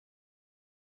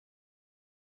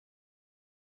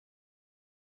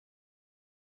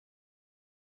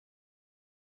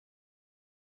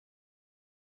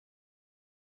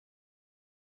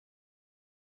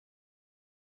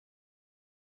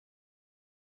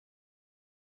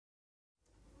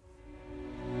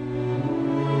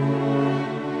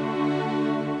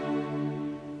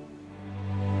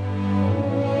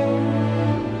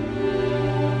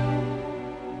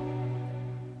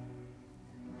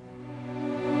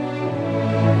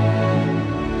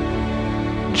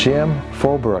Jim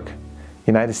Fulbrook,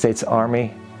 United States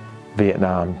Army,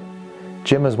 Vietnam.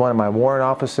 Jim was one of my warrant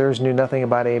officers, knew nothing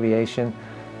about aviation,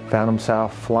 found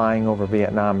himself flying over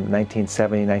Vietnam in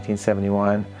 1970,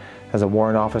 1971 as a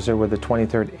warrant officer with the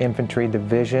 23rd Infantry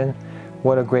Division.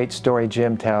 What a great story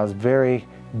Jim tells, very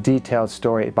detailed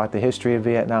story about the history of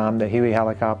Vietnam, the Huey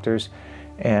helicopters,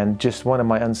 and just one of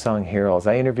my unsung heroes.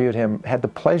 I interviewed him, had the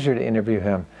pleasure to interview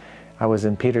him. I was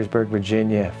in Petersburg,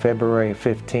 Virginia, February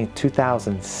 15,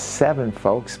 2007,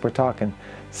 folks. We're talking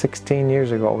 16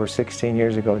 years ago, over 16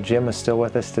 years ago. Jim is still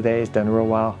with us today. He's done real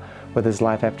well with his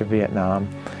life after Vietnam.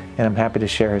 And I'm happy to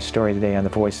share his story today on the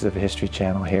Voices of History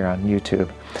channel here on YouTube.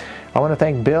 I want to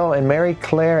thank Bill and Mary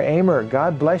Claire Amer.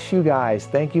 God bless you guys.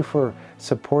 Thank you for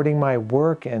supporting my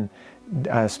work and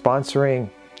sponsoring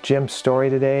Jim's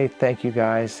story today. Thank you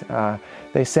guys.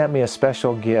 They sent me a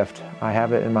special gift. I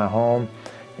have it in my home,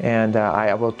 and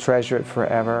I will treasure it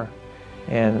forever.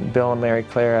 And Bill and Mary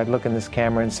Claire, I'd look in this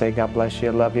camera and say, God bless you,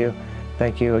 I love you.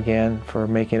 Thank you again for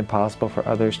making it possible for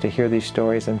others to hear these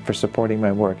stories and for supporting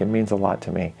my work. It means a lot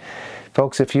to me.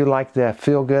 Folks, if you like to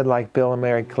feel good like Bill and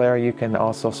Mary Claire, you can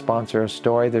also sponsor a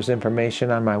story. There's information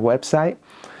on my website.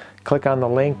 Click on the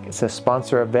link. It says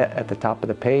Sponsor a Vet at the top of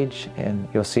the page, and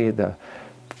you'll see the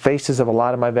faces of a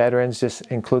lot of my veterans. Just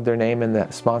include their name in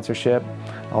the sponsorship.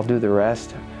 I'll do the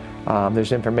rest.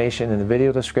 There's information in the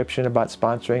video description about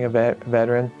sponsoring a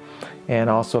veteran. And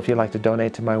also, if you'd like to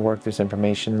donate to my work, there's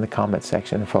information in the comment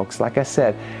section, folks. Like I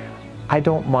said, I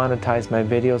don't monetize my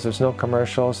videos. There's no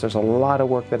commercials. There's a lot of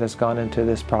work that has gone into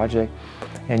this project,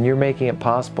 and you're making it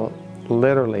possible,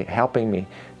 literally helping me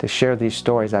to share these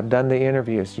stories. I've done the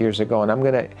interviews years ago, and I'm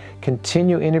going to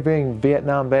continue interviewing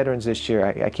Vietnam veterans this year.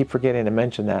 I keep forgetting to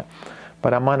mention that.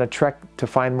 But I'm on a trek to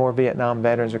find more Vietnam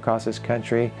veterans across this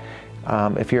country.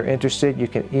 If you're interested, you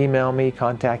can email me,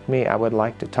 contact me. I would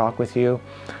like to talk with you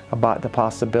about the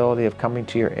possibility of coming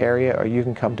to your area, or you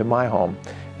can come to my home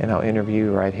and I'll interview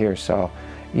you right here. So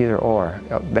either or.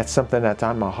 That's something that's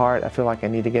on my heart. I feel like I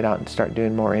need to get out and start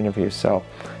doing more interviews. So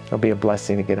it'll be a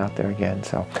blessing to get out there again.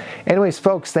 So anyways,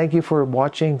 folks, thank you for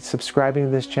watching, subscribing to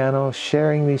this channel,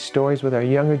 sharing these stories with our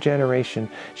younger generation,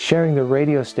 sharing the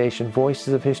radio station,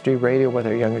 Voices of History Radio, with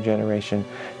our younger generation.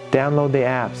 Download the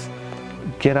apps.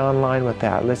 Get online with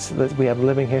that. We have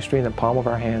living history in the palm of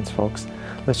our hands, folks.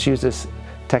 Let's use this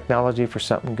technology for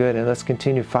something good, and let's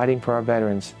continue fighting for our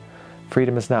veterans.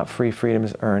 Freedom is not free, freedom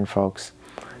is earned, folks.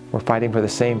 We're fighting for the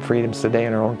same freedoms today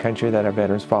in our own country that our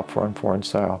veterans fought for on foreign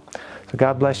soil. So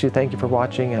God bless you. Thank you for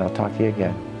watching, and I'll talk to you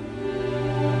again.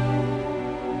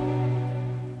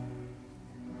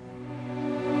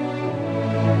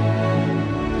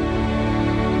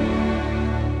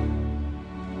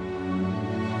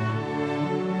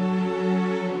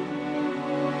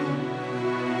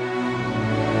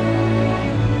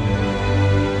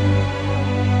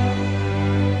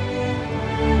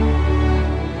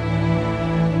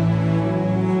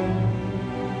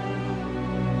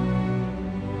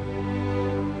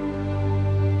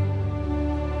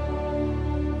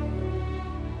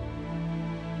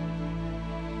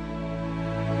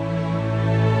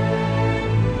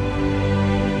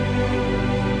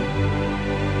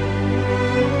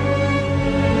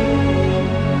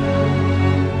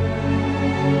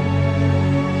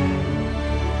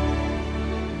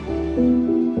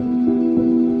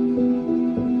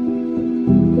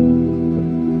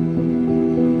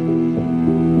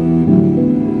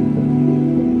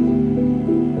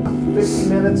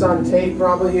 On tape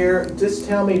probably here. Just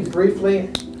tell me briefly,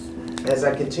 as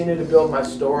I continue to build my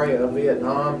story of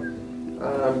Vietnam,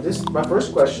 my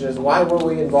first question is, why were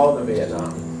we involved in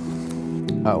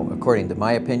Vietnam? Oh, according to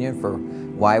my opinion, for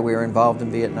why we were involved in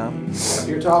Vietnam? If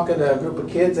you're talking to a group of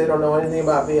kids, they don't know anything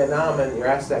about Vietnam, and you're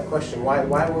asked that question,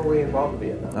 why were we involved in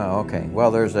Vietnam? Oh, okay.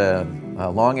 Well, there's a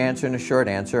long answer and a short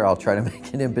answer. I'll try to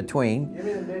make it in between. Give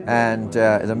me the mid-range and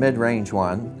the mid-range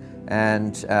one.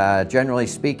 And generally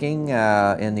speaking,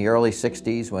 in the early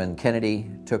 60s, when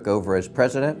Kennedy took over as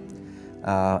president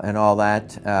and all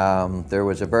that, there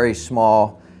was a very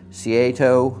small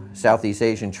CWO, Southeast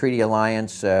Asian Treaty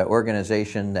Alliance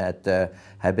organization that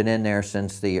had been in there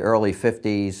since the early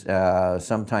 50s,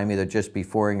 sometime either just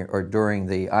before or during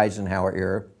the Eisenhower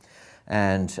era.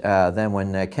 And then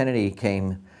when Kennedy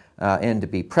came in to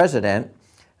be president,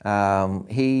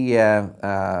 he,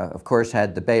 of course,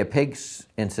 had the Bay of Pigs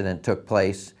incident took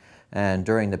place, and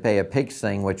during the Bay of Pigs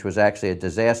thing, which was actually a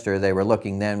disaster, they were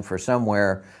looking then for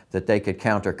somewhere that they could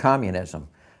counter communism.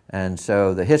 And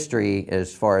so the history,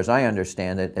 as far as I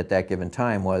understand it, at that given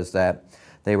time was that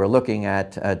they were looking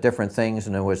at different things,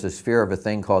 and there was this fear of a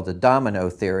thing called the domino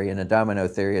theory. And the domino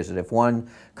theory is that if one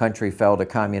country fell to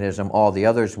communism, all the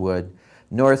others would.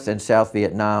 North and South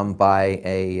Vietnam, by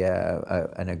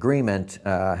an agreement,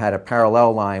 had a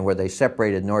parallel line where they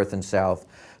separated North and South.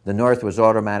 The North was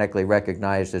automatically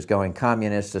recognized as going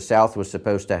communist. The South was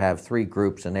supposed to have three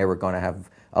groups, and they were going to have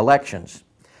elections.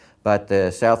 But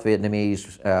the South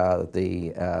Vietnamese,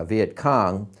 the Viet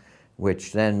Cong,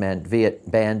 which then meant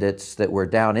Viet bandits that were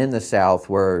down in the South,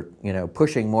 were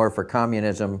pushing more for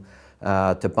communism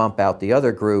to bump out the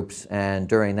other groups. And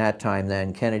during that time,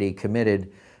 then Kennedy committed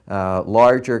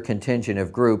larger contingent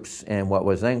of groups in what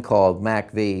was then called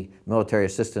MACV, Military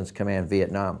Assistance Command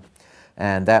Vietnam.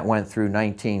 And that went through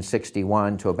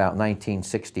 1961 to about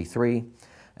 1963.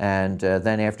 And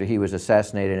then after he was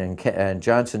assassinated and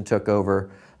Johnson took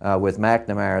over with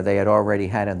McNamara, they had already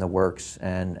had in the works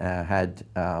and had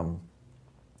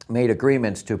made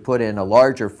agreements to put in a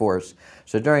larger force.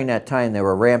 So during that time they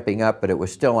were ramping up, but it was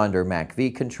still under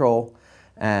MACV control.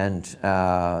 And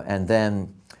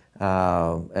then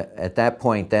at that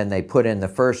point then they put in the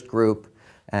first group,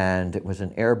 and it was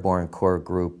an airborne corps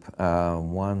group,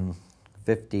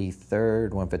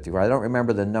 153rd, 154. I don't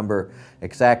remember the number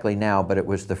exactly now, but it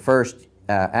was the first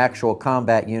actual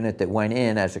combat unit that went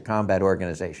in as a combat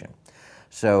organization.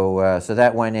 So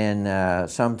that went in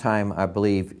sometime, I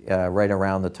believe, right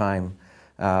around the time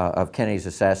of Kennedy's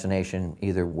assassination.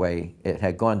 Either way, it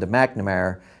had gone to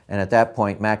McNamara, and at that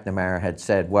point McNamara had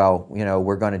said, well,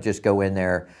 we're going to just go in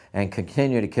there and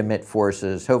continue to commit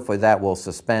forces. Hopefully that will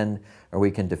suspend, or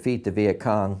we can defeat the Viet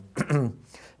Cong.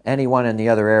 Anyone in the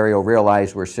other area will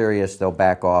realize we're serious, they'll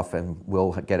back off, and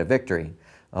we'll get a victory.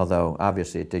 Although,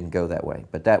 obviously, it didn't go that way.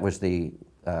 But that was the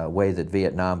way that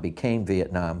Vietnam became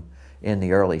Vietnam in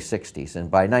the early 60s. And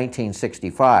by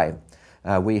 1965,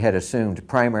 we had assumed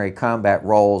primary combat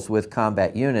roles with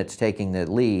combat units taking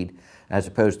the lead, as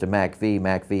opposed to MACV.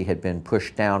 MACV had been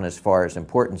pushed down as far as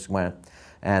importance went.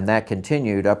 And that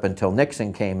continued up until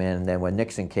Nixon came in. And then when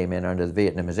Nixon came in under the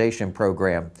Vietnamization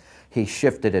program, he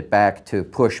shifted it back to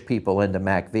push people into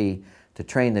MACV to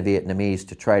train the Vietnamese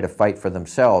to try to fight for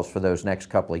themselves for those next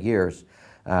couple of years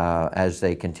as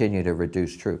they continue to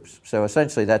reduce troops. So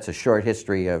essentially that's a short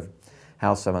history of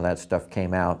how some of that stuff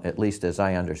came out, at least as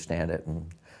I understand it, and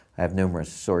I have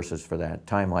numerous sources for that.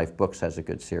 Time Life Books has a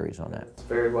good series on that. It's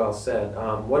very well said.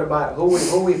 What about, who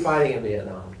are we fighting in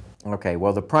Vietnam? Okay,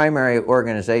 well the primary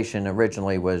organization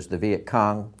originally was the Viet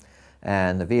Cong,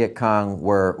 and the Viet Cong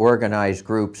were organized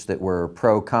groups that were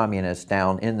pro-communist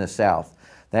down in the South.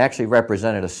 They actually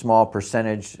represented a small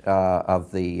percentage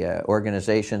of the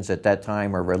organizations at that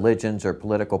time, or religions or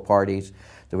political parties.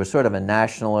 There was sort of a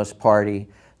nationalist party,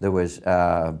 there was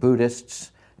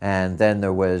Buddhists, and then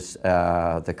there was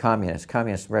the communists.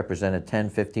 Communists represented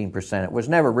 10–15%. It was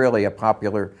never really a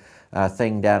popular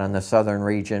thing down in the southern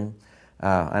region.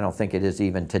 I don't think it is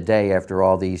even today after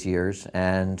all these years.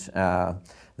 And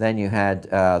then you had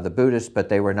the Buddhists, but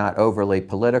they were not overly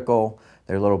political.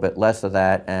 They're a little bit less of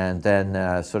that, and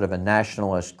then sort of a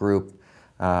nationalist group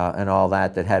and all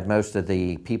that had most of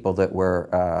the people that were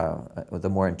the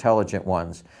more intelligent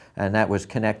ones, and that was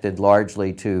connected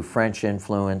largely to French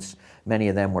influence. Many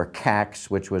of them were CACs,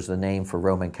 which was the name for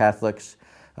Roman Catholics,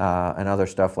 and other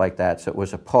stuff like that. So it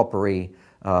was a potpourri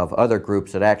of other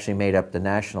groups that actually made up the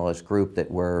nationalist group that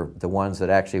were the ones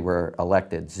that actually were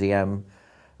elected. Diem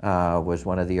was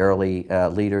one of the early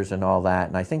leaders and all that,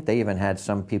 and I think they even had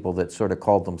some people that sort of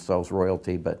called themselves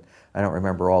royalty, but I don't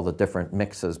remember all the different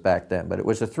mixes back then. But it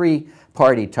was a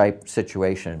three-party type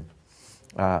situation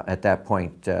at that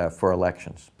point for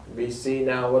elections. VC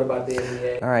now, what about the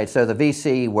NBA? All right, so the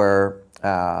VC were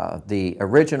the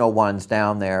original ones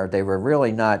down there. They were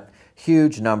really not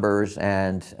huge numbers,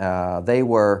 and they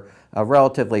were a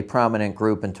relatively prominent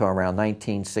group until around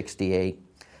 1968.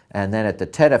 And then at the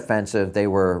Tet Offensive, they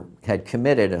had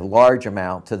committed a large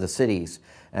amount to the cities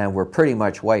and were pretty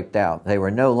much wiped out. They were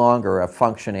no longer a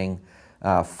functioning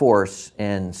force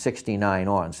in 69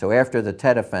 on. So after the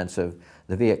Tet Offensive,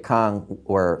 the Viet Cong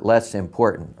were less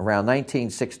important. Around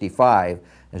 1965,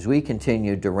 as we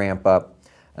continued to ramp up,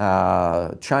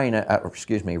 Russia,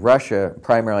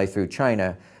 primarily through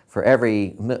China, for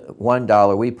every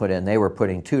 $1 we put in, they were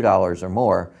putting $2 or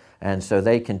more. And so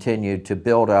they continued to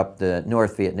build up the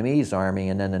North Vietnamese army,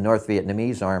 and then the North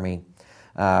Vietnamese army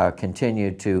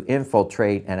continued to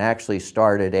infiltrate and actually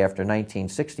started after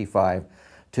 1965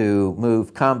 to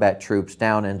move combat troops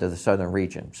down into the southern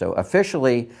region. So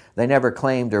officially, they never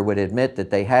claimed or would admit that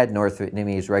they had North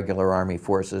Vietnamese regular army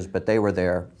forces, but they were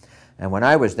there. And when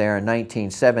I was there in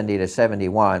 1970 to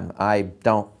 71, I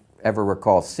don't ever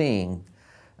recall seeing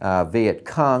Viet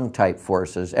Cong type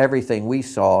forces. Everything we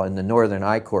saw in the northern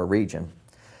I Corps region,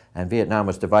 and Vietnam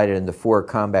was divided into 4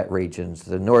 combat regions.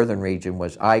 The northern region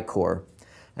was I Corps,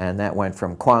 and that went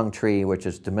from Quang Tri, which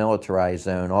is demilitarized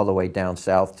zone, all the way down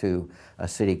south to a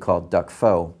city called Duc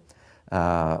Pho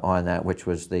on that, which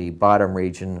was the bottom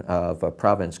region of a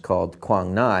province called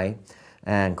Quang Ngai,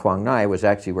 and Quang Ngai was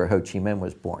actually where Ho Chi Minh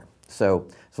was born.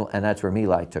 And that's where My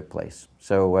Lai took place.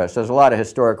 So there's a lot of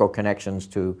historical connections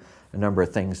to a number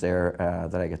of things there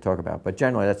that I could talk about, but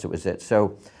generally that was it.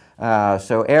 So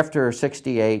after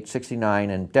 68, 69,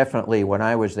 and definitely when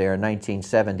I was there in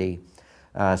 1970,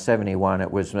 71,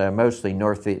 it was mostly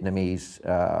North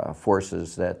Vietnamese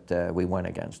forces that we went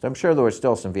against. I'm sure there was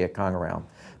still some Viet Cong around,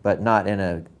 but not in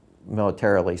a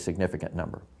militarily significant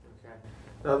number. Okay.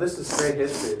 No, this is great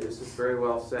history. This is very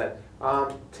well said.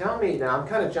 Tell me now, I'm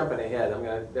kind of jumping ahead.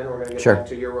 Then we're going to get Sure. back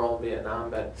to your role in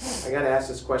Vietnam, but I got to ask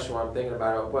this question while I'm thinking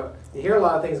about it. What, you hear a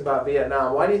lot of things about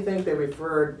Vietnam. Why do you think they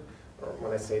referred, or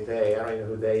when I say they, I don't even know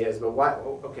who they is, but why,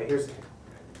 okay, here's,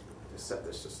 just set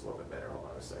this just a little bit better. Hold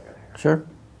on a second here. Sure.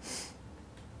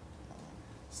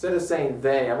 Instead of saying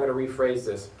they, I'm going to rephrase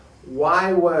this.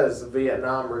 Why was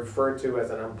Vietnam referred to as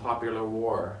an unpopular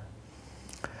war?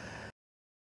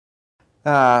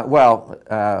 Vietnam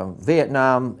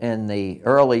in the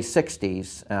early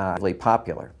 60s really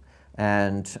popular,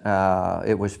 and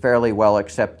it was fairly well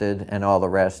accepted and all the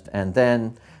rest. And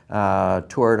then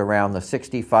toward around the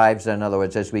 65s, in other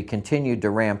words, as we continued to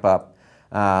ramp up,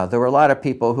 there were a lot of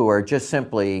people who are just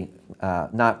simply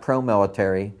not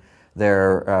pro-military.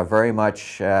 They're very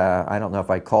much, I don't know if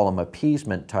I call them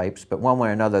appeasement types, but one way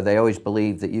or another, they always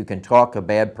believe that you can talk a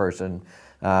bad person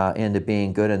into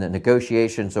being good and that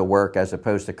negotiations will work as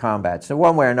opposed to combat. So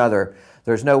one way or another,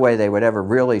 there's no way they would ever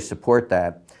really support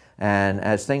that. And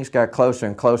as things got closer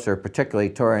and closer,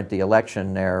 particularly toward the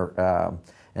election there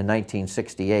in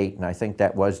 1968, and I think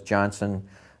that was Johnson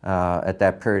at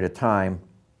that period of time,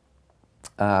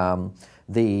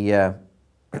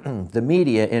 the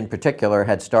media in particular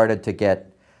had started to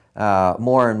get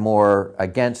more and more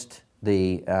against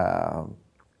the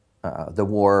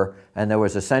war, and there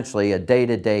was essentially a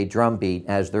day-to-day drumbeat,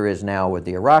 as there is now with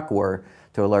the Iraq War,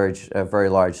 to a very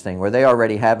large thing, where they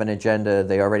already have an agenda,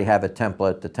 they already have a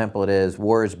template. The template is,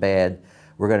 war is bad,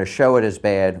 we're going to show it as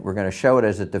bad, we're going to show it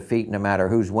as a defeat no matter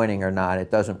who's winning or not,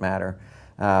 it doesn't matter.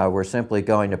 We're simply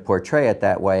going to portray it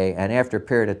that way, and after a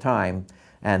period of time,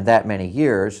 and that many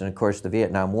years, and of course the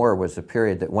Vietnam War was a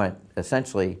period that went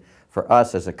essentially for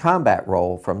us as a combat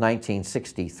role from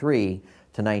 1963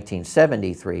 to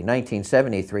 1973.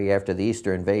 1973, after the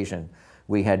Easter invasion,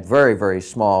 we had very, very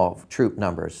small troop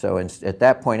numbers. So at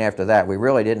that point after that, we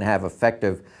really didn't have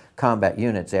effective combat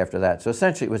units after that. So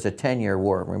essentially it was a 10-year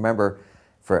war. Remember,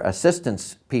 for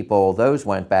assistance people, those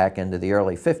went back into the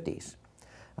early 50s.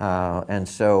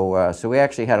 So we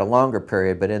actually had a longer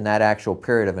period, but in that actual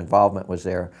period of involvement was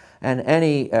there. And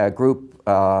any group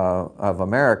of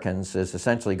Americans is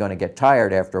essentially going to get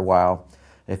tired after a while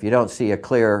if you don't see a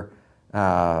clear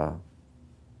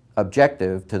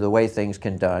objective to the way things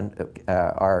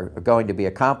are going to be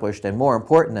accomplished. And more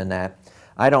important than that,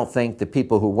 I don't think the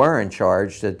people who were in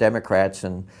charge, the Democrats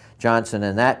and Johnson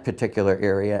in that particular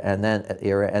area, and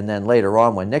then later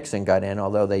on when Nixon got in,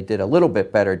 although they did a little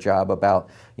bit better job about,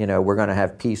 you know, we're going to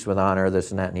have peace with honor,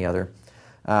 this and that and the other,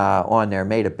 on there,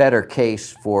 made a better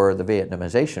case for the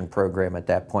Vietnamization program at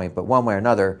that point. But one way or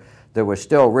another, there was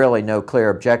still really no clear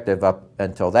objective up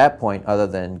until that point other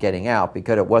than getting out,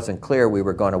 because it wasn't clear we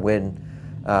were going to win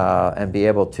and be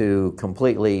able to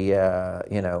completely,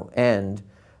 you know, end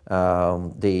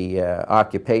the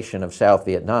occupation of South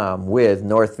Vietnam with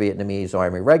North Vietnamese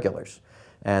Army regulars.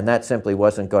 And that simply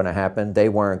wasn't going to happen. They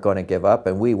weren't going to give up,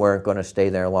 and we weren't going to stay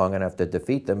there long enough to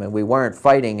defeat them, and we weren't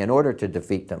fighting in order to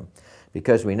defeat them,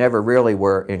 because we never really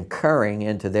were incurring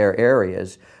into their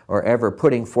areas or ever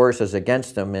putting forces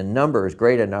against them in numbers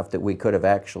great enough that we could have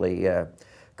actually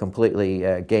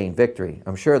completely gained victory.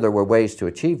 I'm sure there were ways to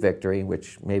achieve victory,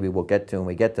 which maybe we'll get to when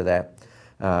we get to that,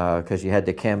 because you had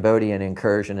the Cambodian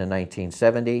incursion in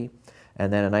 1970,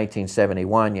 and then in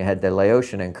 1971 you had the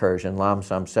Laotian incursion, Lam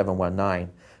Sam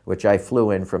 719, which I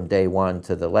flew in from day one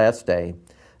to the last day,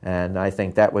 and I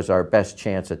think that was our best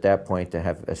chance at that point to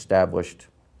have established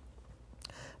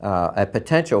a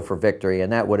potential for victory,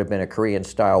 and that would have been a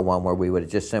Korean-style one where we would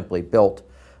have just simply built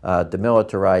a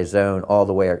demilitarized zone all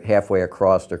the way halfway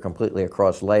across or completely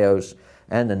across Laos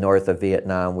and the north of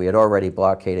Vietnam. We had already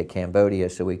blockaded Cambodia,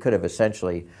 so we could have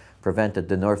essentially prevented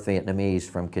the North Vietnamese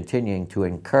from continuing to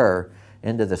incur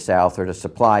into the south or to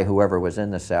supply whoever was in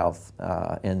the south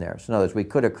in there. So in other words, we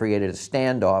could have created a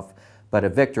standoff, but a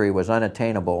victory was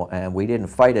unattainable, and we didn't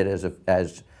fight it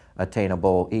as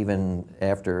attainable even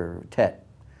after Tet.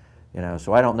 You know,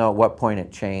 so I don't know at what point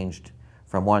it changed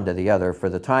from one to the other. For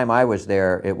the time I was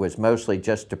there, it was mostly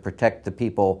just to protect the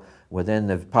people within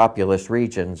the populous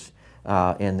regions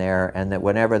in there, and that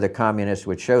whenever the communists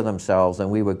would show themselves, then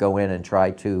we would go in and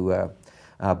try to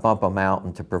bump them out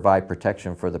and to provide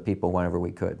protection for the people whenever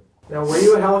we could. Now, were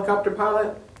you a helicopter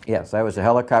pilot? Yes, I was a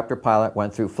helicopter pilot,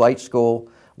 went through flight school,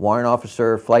 warrant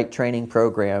officer flight training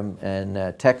program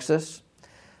in Texas.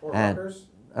 Fort Rutgers?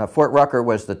 Fort Rucker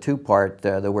was the two-part.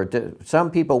 There were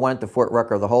some people went to Fort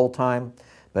Rucker the whole time,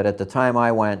 but at the time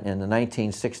I went in the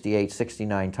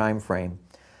 1968-69 time frame,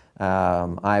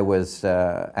 I was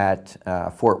at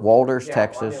Fort Walters,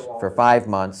 Texas for 5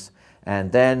 months,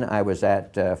 and then I was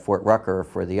at Fort Rucker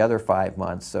for the other 5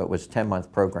 months, so it was a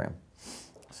 10-month program.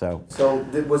 So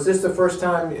was this the first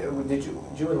time, did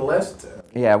you enlist?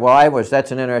 Yeah, well,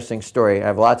 that's an interesting story. I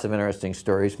have lots of interesting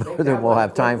stories, more than we'll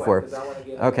have time for.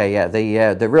 Okay, yeah,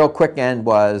 the real quick end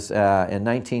was in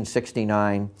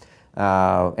 1969,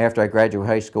 after I graduated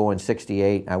high school in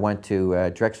 68, I went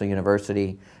to Drexel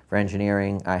University for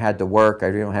engineering. I had to work, I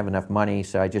didn't have enough money,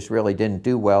 so I just really didn't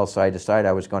do well, so I decided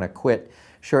I was going to quit.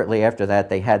 Shortly after that,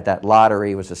 they had that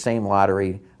lottery. It was the same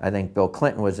lottery I think Bill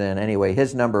Clinton was in. Anyway,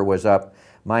 his number was up.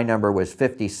 My number was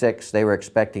 56. They were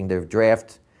expecting to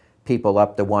draft people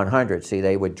up to 100. See,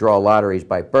 they would draw lotteries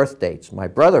by birth dates. My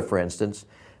brother, for instance,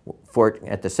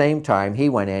 at the same time he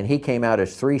went in, he came out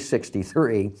as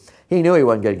 363. He knew he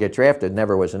wasn't going to get drafted,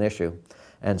 never was an issue.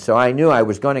 And so I knew I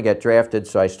was going to get drafted,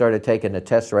 so I started taking the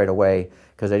tests right away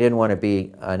because I didn't want to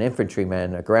be an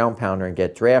infantryman, a ground pounder, and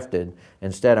get drafted.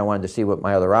 Instead, I wanted to see what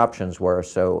my other options were,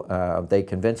 so they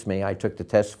convinced me. I took the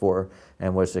test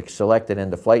and was selected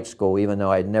into flight school, even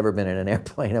though I'd never been in an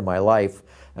airplane in my life.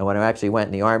 And when I actually went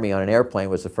in the Army on an airplane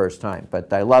was the first time.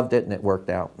 But I loved it, and it worked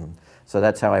out. And so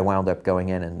that's how I wound up going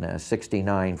in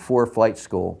 69 for flight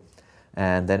school,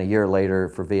 and then a year later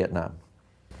for Vietnam.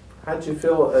 How did you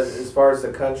feel as far as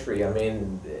the country? I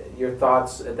mean, your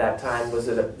thoughts at that time,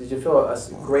 did you feel a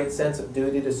great sense of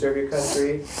duty to serve your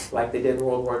country like they did in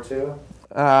World War II?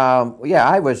 Yeah,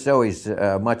 I was always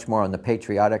much more on the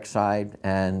patriotic side,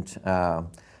 and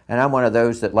I'm one of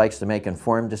those that likes to make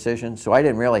informed decisions, so I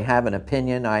didn't really have an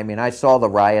opinion. I mean, I saw the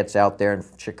riots out there in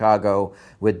Chicago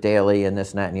with Daley and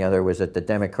this and that and the other, was at the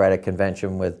Democratic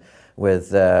Convention with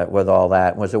all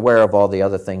that, and was aware of all the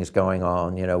other things going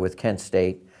on, you know, with Kent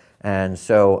State. And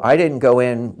so I didn't go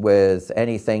in with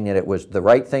anything that it was the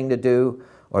right thing to do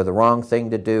or the wrong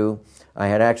thing to do. I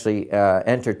had actually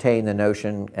entertained the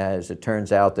notion, as it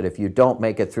turns out, that if you don't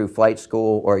make it through flight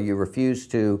school or you refuse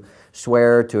to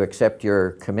swear to accept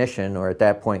your commission, or at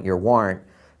that point your warrant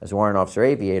as a warrant officer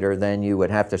aviator, then you would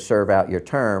have to serve out your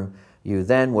term. You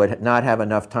then would not have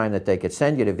enough time that they could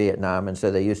send you to Vietnam, and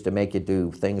so they used to make you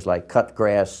do things like cut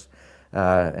grass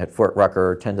at Fort Rucker,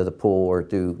 or tend to the pool, or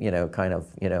do, you know, kind of,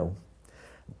 you know,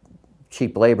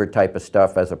 cheap labor type of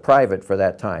stuff as a private for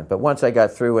that time. But once I got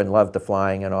through and loved the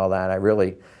flying and all that, I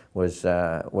really was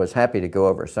happy to go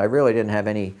over. So I really didn't have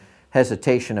any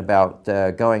hesitation about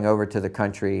going over to the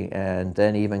country, and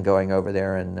then even going over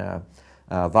there and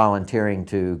volunteering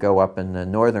to go up in the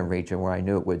northern region, where I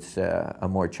knew it was a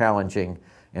more challenging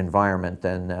environment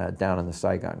than down in the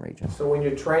Saigon region. So when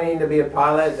you're training to be a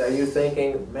pilot, are you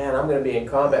thinking, man, I'm going to be in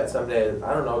combat someday,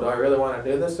 I don't know, do I really want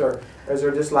to do this? Or is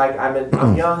there just like,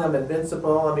 I'm young, I'm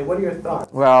invincible? I mean, what are your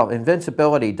thoughts? Well,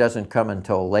 invincibility doesn't come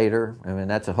until later. I mean,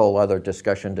 that's a whole other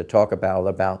discussion to talk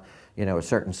about, you know, a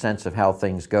certain sense of how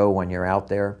things go when you're out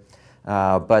there.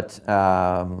 But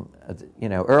you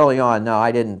know, early on, no,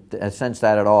 I didn't sense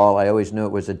that at all. I always knew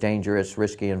it was a dangerous,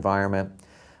 risky environment.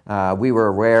 We were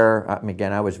aware,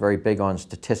 again, I was very big on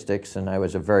statistics, and I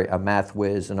was a math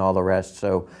whiz and all the rest.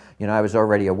 So, you know, I was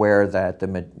already aware that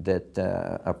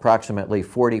approximately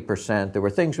 40%, there were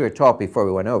things we were taught before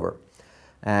we went over,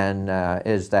 and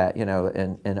is that, you know,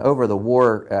 in over the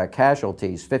war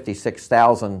casualties,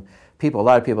 56,000 people, a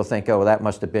lot of people think, oh, well, that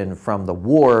must have been from the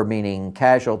war, meaning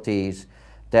casualties,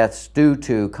 deaths due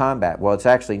to combat. Well, it's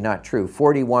actually not true.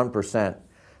 41%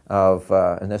 of,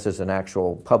 and this is an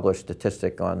actual published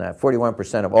statistic on that,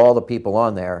 41% of all the people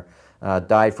on there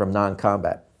died from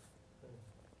non-combat.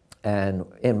 And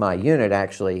in my unit,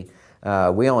 actually,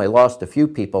 we only lost a few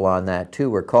people on that. 2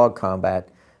 were called combat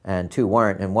and 2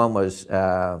 weren't. And one was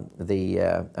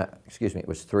excuse me, it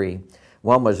was 3.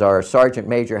 One was our sergeant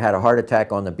major, had a heart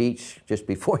attack on the beach just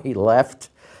before he left.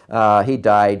 He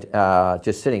died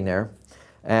just sitting there.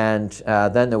 And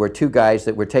then there were 2 guys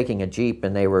that were taking a Jeep,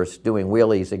 and they were doing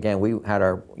wheelies. Again,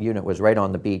 our unit was right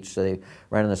on the beach, so they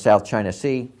ran in the South China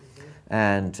Sea.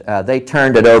 And they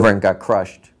turned it over and got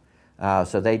crushed.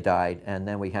 So they died. And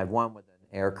then we had one with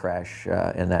an air crash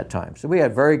in that time. So we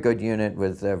had a very good unit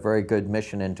with very good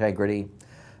mission integrity.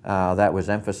 That was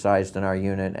emphasized in our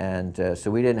unit, and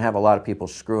so we didn't have a lot of people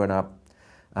screwing up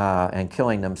and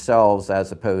killing themselves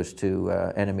as opposed to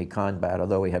enemy combat,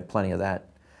 although we had plenty of that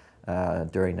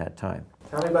during that time.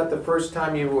 Tell me about the first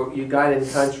time you got in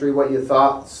country, what you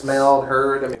thought, smelled,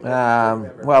 heard. I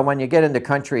mean, well, when you get into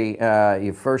country,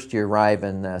 you arrive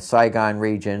in the Saigon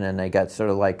region, and they got sort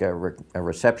of like a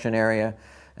reception area,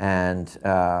 and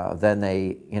then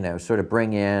they, sort of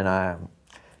bring in, I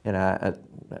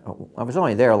was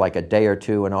only there like a day or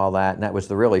two and all that, and that was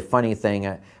the really funny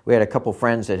thing. We had a couple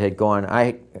friends that had gone.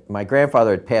 My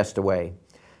grandfather had passed away,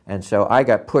 and so I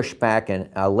got pushed back in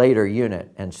a later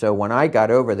unit, and so when I got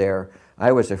over there,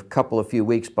 I was a few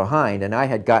weeks behind, and I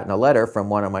had gotten a letter from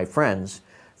one of my friends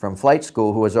from flight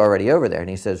school who was already over there, and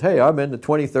he says, "Hey, I'm in the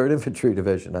 23rd Infantry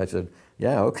Division." I said,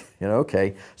 "Yeah, okay,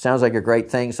 okay, sounds like a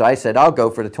great thing." So I said, "I'll go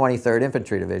for the 23rd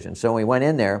Infantry Division." So we went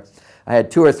in there. I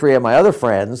had 2 or 3 of my other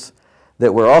friends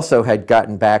that had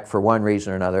gotten back for one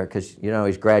reason or another, because you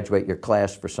always graduate your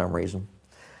class for some reason.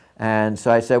 And so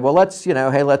I said, well, let's,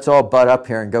 hey, let's all butt up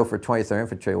here and go for 23rd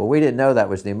Infantry. Well, we didn't know that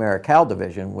was the AmeriCal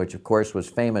Division, which of course was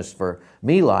famous for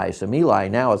My Lai. So My Lai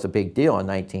now is a big deal in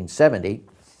 1970,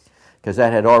 because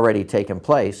that had already taken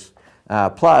place.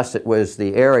 Plus, it was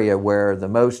the area where the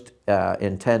most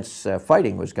intense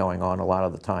fighting was going on a lot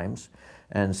of the times.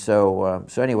 And so,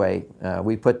 anyway,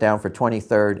 we put down for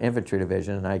 23rd Infantry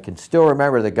Division, and I can still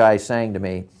remember the guy saying to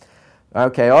me,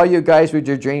 "Okay, all you guys with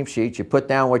your dream sheets, you put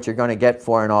down what you're going to get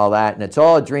for and all that, and it's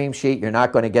all a dream sheet. You're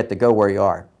not going to get to go where you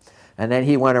are." And then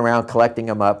he went around collecting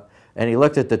them up, and he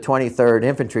looked at the 23rd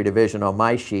Infantry Division on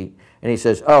my sheet, and he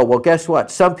says, "Oh, well, guess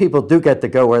what? Some people do get to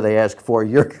go where they ask for.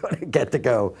 You're going to get to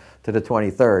go to the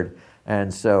 23rd."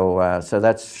 And so, so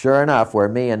that's sure enough where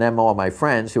me and all my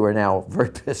friends, who are now very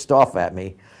pissed off at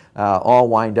me, all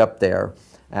wind up there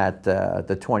at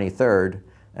the 23rd,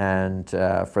 and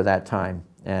for that time.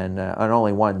 And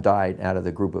only one died out of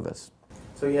the group of us.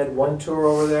 So you had one tour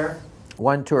over there?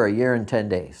 One tour, a year and 10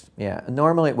 days. Yeah.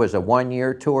 Normally it was a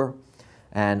 1-year tour,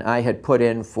 and I had put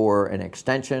in for an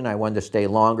extension. I wanted to stay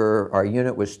longer. Our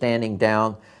unit was standing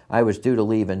down. I was due to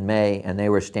leave in May, and they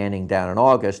were standing down in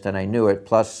August, and I knew it.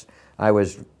 Plus, I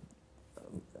was,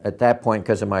 at that point,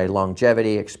 because of my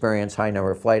longevity, experience, high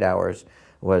number of flight hours,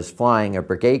 was flying a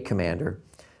brigade commander.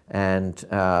 And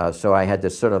so I had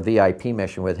this sort of VIP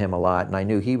mission with him a lot, and I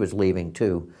knew he was leaving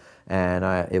too. And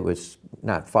it was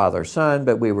not father-son,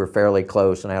 but we were fairly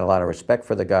close, and I had a lot of respect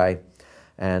for the guy.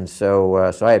 And so,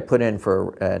 so I had put in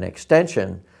for an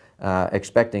extension,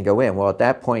 expecting to go in. Well, at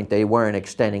that point, they weren't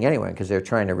extending anyway, because they were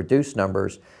trying to reduce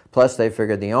numbers. Plus, they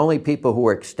figured the only people who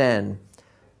were extend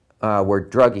were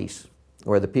druggies,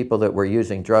 or the people that were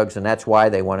using drugs, and that's why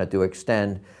they wanted to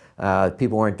extend.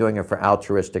 People weren't doing it for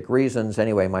altruistic reasons.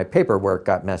 Anyway, my paperwork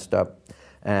got messed up.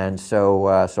 And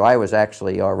so, so I was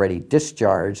actually already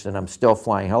discharged, and I'm still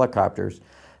flying helicopters.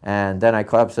 And then I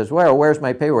called up and says, "Well, where's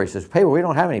my paperwork?" He says, "Paperwork? We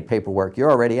don't have any paperwork. You're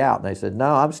already out." And I said,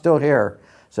 "No, I'm still here."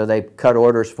 So they cut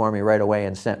orders for me right away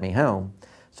and sent me home.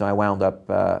 So I wound up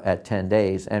at 10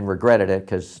 days and regretted it,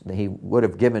 because he would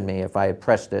have given me, if I had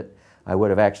pressed it, I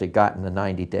would have actually gotten the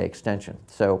 90-day extension.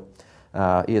 So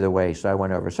either way, so I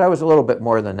went over. So I was a little bit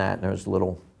more than that, and there was a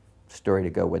little story to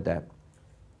go with that.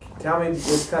 Tell me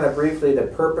just kind of briefly the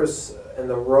purpose and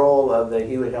the role of the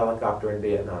Huey helicopter in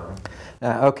Vietnam.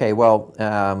 Okay, well,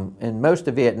 in most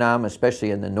of Vietnam,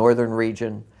 especially in the northern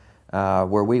region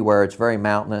where we were, it's very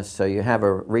mountainous. So you have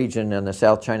a region in the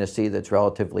South China Sea that's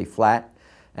relatively flat.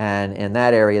 And in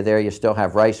that area there, you still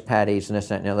have rice paddies and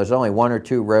this and that. Now, there's only 1 or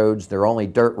 2 roads. They're only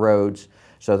dirt roads.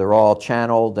 So they're all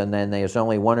channeled, and then there's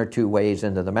only 1 or 2 ways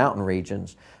into the mountain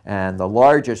regions. And the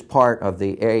largest part of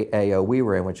the AO we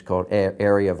were in, which is called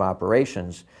Area of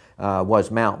Operations,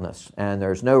 was mountainous. And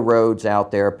there's no roads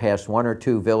out there past 1 or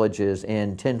 2 villages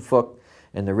in Tin Phuc,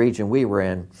 in the region we were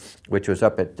in, which was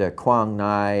up at Quang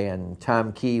Nai, and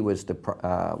Tam Kỳ was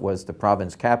the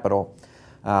province capital,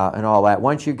 and all that.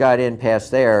 Once you got in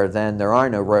past there, then there are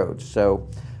no roads. So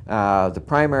the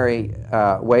primary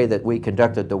way that we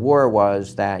conducted the war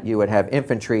was that you would have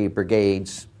infantry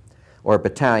brigades or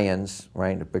battalions,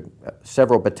 right?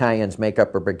 Several battalions make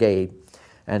up a brigade.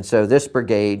 And so this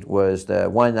brigade was the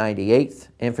 198th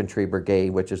Infantry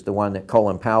Brigade, which is the one that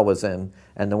Colin Powell was in,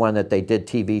 and the one that they did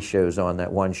TV shows on,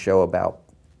 that one show about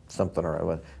something or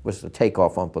other, was the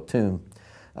Takeoff on Platoon,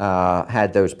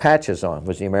 had those patches on,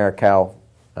 was the AmeriCal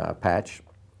patch.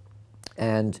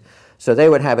 And so they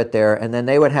would have it there, and then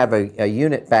they would have a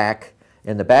unit back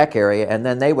in the back area, and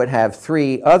then they would have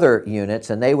 3 other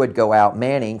units, and they would go out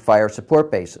manning fire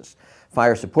support bases.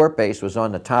 Fire support base was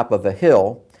on the top of a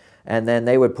hill, and then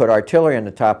they would put artillery on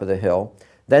the top of the hill.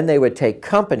 Then they would take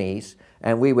companies,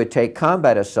 and we would take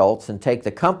combat assaults and take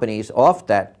the companies off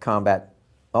that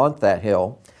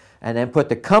hill, and then put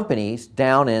the companies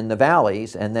down in the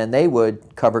valleys, and then they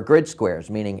would cover grid squares,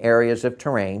 meaning areas of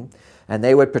terrain, and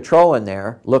they would patrol in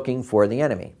there looking for the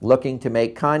enemy, looking to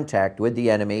make contact with the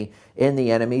enemy in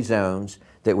the enemy zones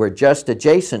that were just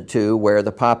adjacent to where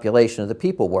the population of the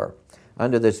people were.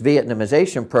 Under this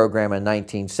Vietnamization program in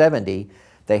 1970,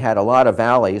 they had a lot of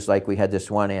valleys, like we had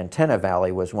this one, Antenna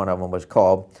Valley was one of them was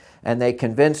called, and they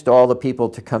convinced all the people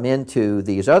to come into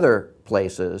these other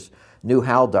places. New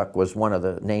Halduk was one of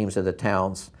the names of the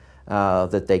towns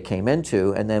that they came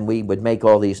into, and then we would make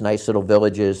all these nice little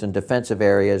villages and defensive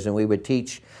areas, and we would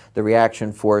teach the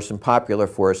reaction force and popular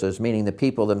forces, meaning the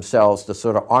people themselves, to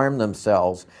sort of arm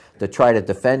themselves to try to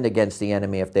defend against the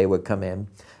enemy if they would come in.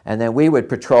 And then we would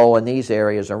patrol in these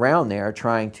areas around there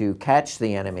trying to catch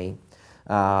the enemy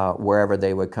wherever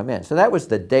they would come in. So that was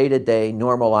the day-to-day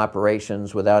normal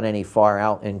operations without any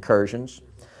far-out incursions.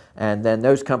 And then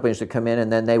those companies would come in,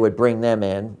 and then they would bring them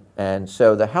in. And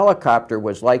so the helicopter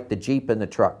was like the Jeep and the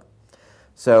truck.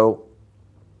 So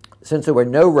since there were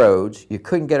no roads, you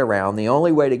couldn't get around. The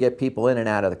only way to get people in and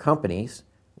out of the companies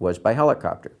was by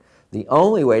helicopter. The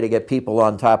only way to get people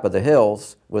on top of the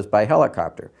hills was by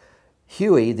helicopter.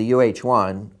 Huey, the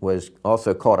UH-1, was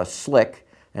also called a slick,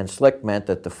 and slick meant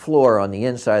that the floor on the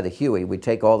inside of the Huey, we'd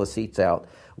take all the seats out,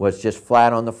 was just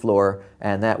flat on the floor,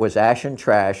 and that was ash and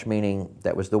trash, meaning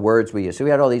that was the words we used. So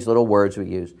we had all these little words we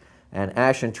used, and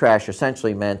ash and trash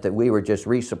essentially meant that we were just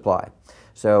resupply.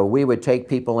 So we would take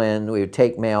people in, we would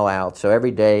take mail out. So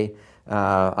every day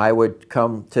I would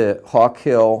come to Hawk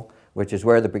Hill, which is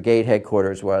where the brigade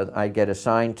headquarters was. I'd get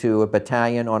assigned to a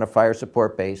battalion on a fire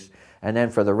support base, and then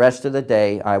for the rest of the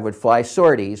day I would fly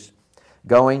sorties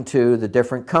going to the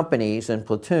different companies and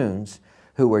platoons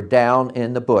who were down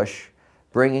in the bush,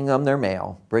 bringing them their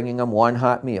mail, bringing them one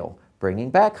hot meal, bringing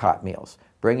back hot meals,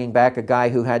 bringing back a guy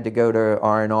who had to go to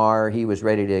R&R. He was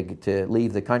ready to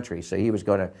leave the country, so he was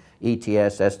going to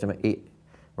ETS, estimate,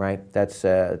 right? That's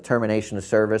termination of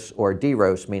service, or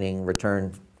DEROS, meaning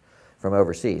return from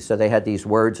overseas. So they had these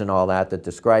words and all that that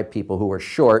describe people who were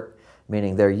short,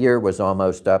 meaning their year was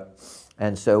almost up.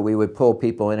 And so we would pull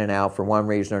people in and out for one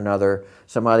reason or another.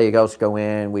 Somebody else go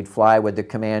in, we'd fly with the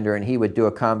commander, and he would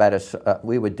do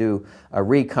we would do a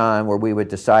recon where we would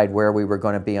decide where we were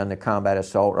going to be on the combat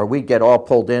assault, or we'd get all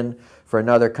pulled in for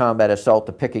another combat assault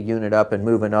to pick a unit up and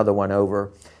move another one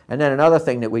over. And then another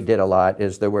thing that we did a lot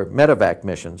is there were medevac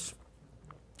missions.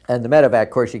 And the medevac, of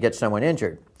course, you get someone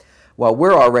injured. Well,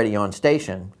 we're already on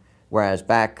station, whereas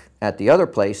back at the other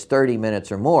place, 30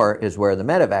 minutes or more is where the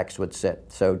medevacs would sit.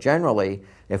 So generally,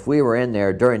 if we were in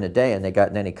there during the day and they got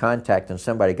in any contact and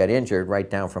somebody got injured right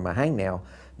down from a hangnail,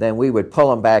 then we would pull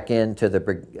them back into the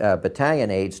battalion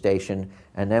aid station,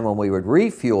 and then when we would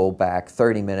refuel back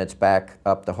 30 minutes back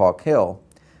up the Hawk Hill,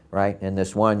 right, in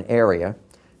this one area,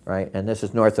 right, and this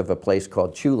is north of a place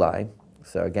called Chulai,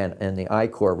 so again, in the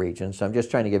I-Corps region. So I'm just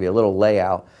trying to give you a little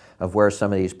layout of where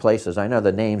some of these places, I know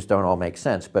the names don't all make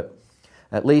sense, but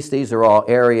at least these are all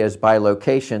areas by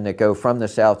location that go from the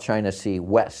South China Sea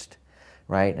west,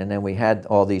 right? And then we had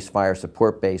all these fire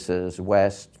support bases,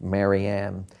 west,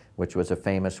 Marianne, which was a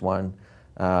famous one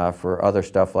for other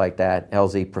stuff like that,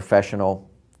 LZ Professional,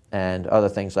 and other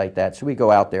things like that. So we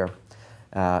go out there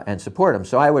and support them.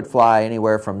 So I would fly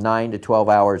anywhere from 9 to 12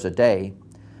 hours a day,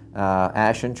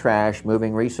 ash and trash,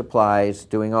 moving resupplies,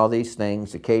 doing all these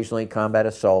things, occasionally combat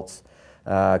assaults,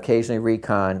 occasionally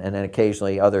recon, and then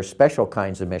occasionally other special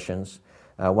kinds of missions.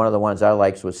 One of the ones I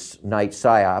liked was night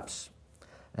psyops,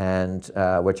 and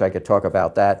which I could talk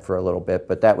about that for a little bit,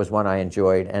 but that was one I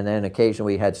enjoyed. And then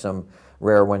occasionally we had some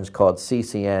rare ones called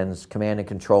CCNs, Command and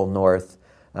Control North,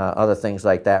 other things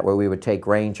like that, where we would take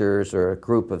Rangers or a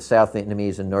group of South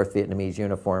Vietnamese and North Vietnamese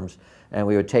uniforms, and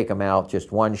we would take them out,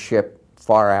 just one ship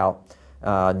far out,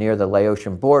 near the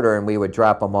Laotian border, and we would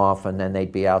drop them off, and then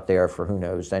they'd be out there for, who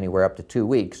knows, anywhere up to 2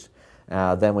 weeks.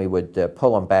 Then we would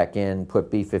pull them back in, put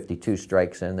B-52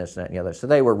 strikes in, this, that, and the other. So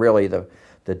they were really the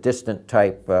distant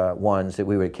type ones that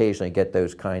we would occasionally get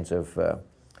those kinds of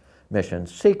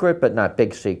missions. Secret, but not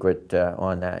big secret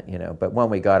on that, you know. But when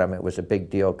we got them, it was a big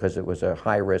deal because it was a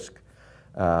high-risk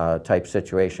type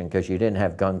situation because you didn't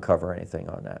have gun cover or anything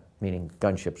on that, meaning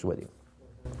gunships with you.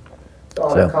 So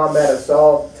on a combat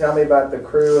assault, tell me about the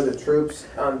crew, the troops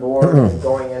on board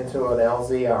going into an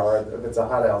LZ, or if it's a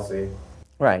hot LZ.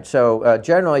 Right, so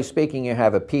generally speaking, you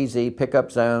have a PZ, pickup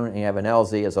zone, and you have an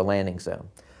LZ as a landing zone.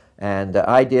 And the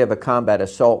idea of a combat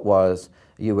assault was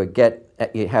you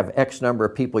have X number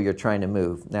of people you're trying to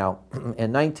move. Now,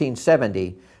 in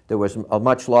 1970, there was a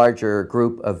much larger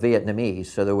group of Vietnamese,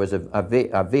 so there was a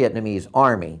Vietnamese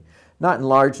army. not in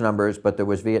large numbers, but there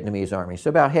was Vietnamese Army. So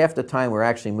about half the time we're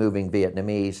actually moving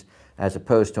Vietnamese as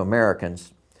opposed to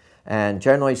Americans. And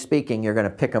generally speaking, you're going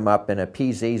to pick them up in a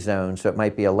PZ zone, so it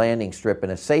might be a landing strip in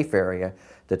a safe area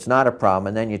that's not a problem,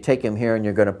 and then you take them here and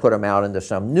you're going to put them out into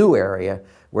some new area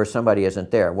where somebody isn't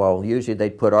there. Well, usually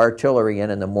they'd put artillery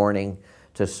in the morning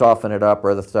to soften it up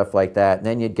or other stuff like that, and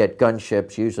then you'd get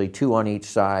gunships, usually 2 on each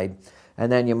side,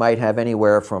 and then you might have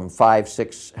anywhere from 5,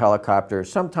 6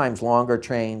 helicopters, sometimes longer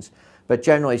trains, but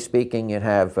generally speaking, you'd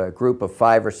have a group of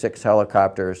 5 or 6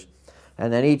 helicopters,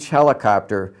 and then each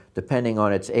helicopter, depending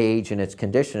on its age and its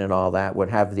condition and all that, would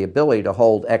have the ability to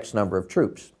hold X number of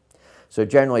troops. So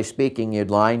generally speaking, you'd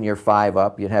line your 5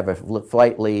 up, you'd have a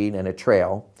flight lead and a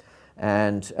trail,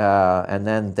 and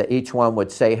then each one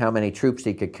would say how many troops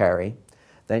he could carry.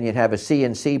 Then you'd have a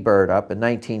C&C bird up. In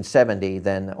 1970,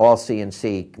 then all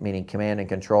C&C, meaning command and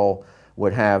control,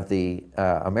 would have the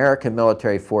American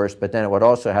military force, but then it would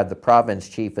also have the province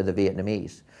chief of the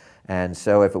Vietnamese. And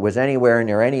so if it was anywhere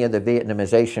near any of the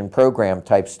Vietnamization program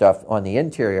type stuff on the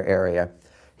interior area,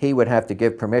 he would have to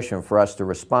give permission for us to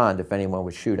respond if anyone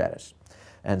would shoot at us.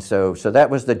 And so that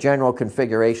was the general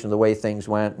configuration of the way things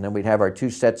went. And then we'd have our 2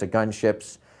 sets of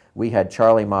gunships. We had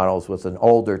Charlie models with an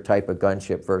older type of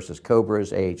gunship versus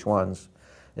Cobras, AH-1s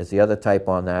is the other type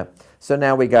on that. So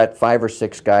now we got 5 or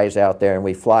 6 guys out there, and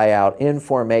we fly out in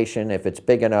formation if it's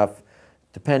big enough.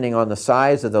 Depending on the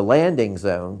size of the landing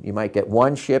zone, you might get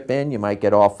 1 ship in, you might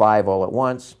get all 5 all at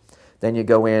once. Then you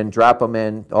go in, drop them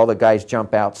in, all the guys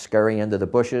jump out, scurry into the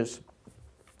bushes,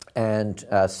 and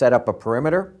set up a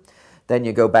perimeter. Then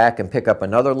you go back and pick up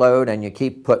another load, and you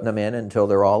keep putting them in until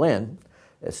they're all in.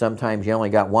 Sometimes you only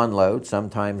got 1 load,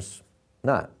 sometimes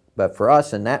not. But for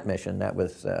us in that mission, that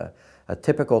was a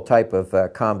typical type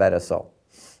of combat assault.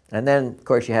 And then, of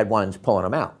course, you had ones pulling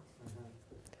them out.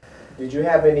 Did you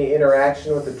have any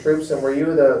interaction with the troops, and were you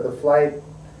the flight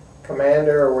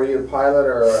commander, or were you a pilot,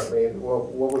 or I mean,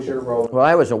 what was your role? Well,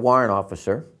 I was a warrant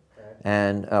officer,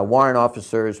 and warrant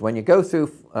officers, when you go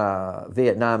through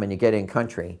Vietnam and you get in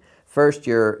country, first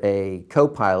you're a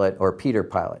co-pilot or Peter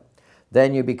pilot.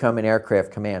 Then you become an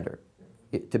aircraft commander.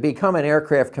 To become an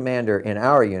aircraft commander in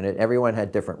our unit, everyone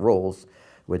had different rules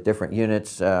with different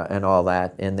units and all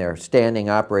that in their standing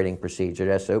operating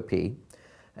procedure, SOP.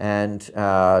 And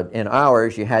in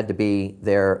ours, you had to be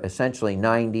there essentially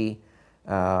 90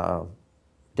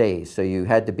 days. So you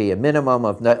had to be a minimum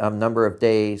of number of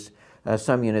days.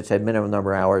 Some units had minimum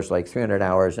number of hours, like 300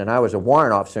 hours. And I was a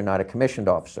warrant officer, not a commissioned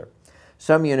officer.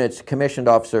 Some units, commissioned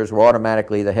officers were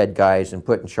automatically the head guys and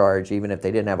put in charge, even if they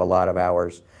didn't have a lot of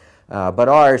hours. But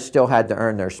ours still had to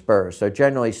earn their spurs. So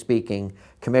generally speaking,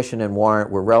 commission and warrant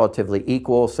were relatively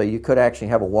equal. So you could actually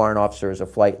have a warrant officer as a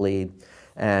flight lead.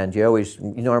 And you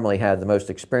normally had the most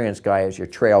experienced guy as your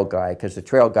trail guy, because the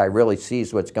trail guy really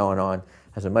sees what's going on,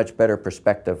 has a much better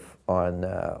perspective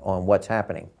on what's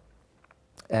happening.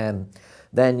 And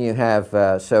then you have,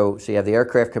 so you have the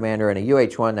aircraft commander and a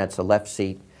UH-1, that's the left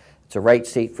seat. It's a right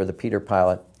seat for the Peter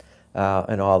pilot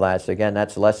and all that. So again,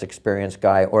 that's a less experienced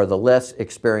guy, or the less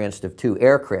experienced of 2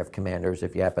 aircraft commanders,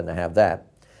 if you happen to have that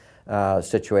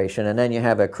situation. And then you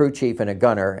have a crew chief and a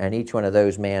gunner, and each one of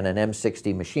those man an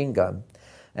M60 machine gun.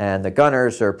 And the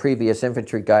gunners are previous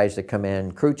infantry guys that come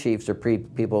in. Crew chiefs are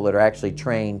people that are actually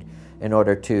trained in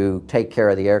order to take care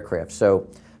of the aircraft. So,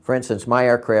 for instance, my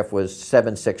aircraft was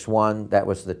 761. That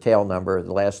was the tail number,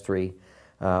 the last 3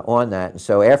 on that. And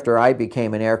so after I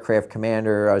became an aircraft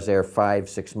commander, I was there 5,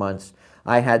 6 months,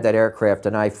 I had that aircraft,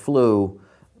 and I flew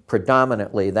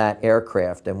predominantly that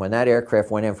aircraft. And when that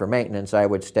aircraft went in for maintenance, I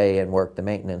would stay and work the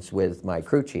maintenance with my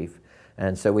crew chief.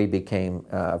 And so we became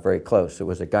very close. It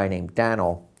was a guy named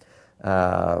Daniel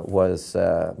was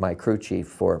my crew chief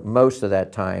for most of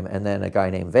that time, and then a guy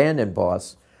named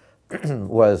Vandenbos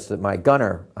was my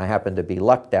gunner. I happened to be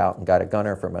lucked out and got a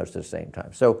gunner for most of the same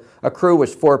time. So a crew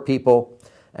was 4 people,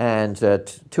 and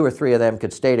 2 or 3 of them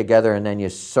could stay together, and then you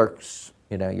sort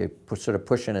of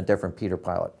push in a different Peter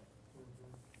pilot.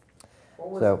 What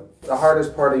was the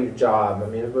hardest part of your job? I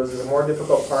mean, was it the more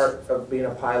difficult part of being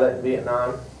a pilot in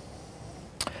Vietnam?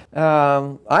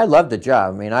 I loved the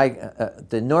job. I mean,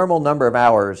 the normal number of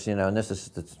hours, and this is,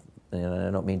 I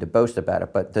don't mean to boast about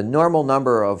it, but the normal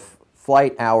number of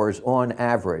flight hours on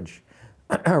average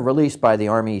released by the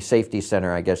Army Safety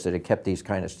Center, I guess, that had kept these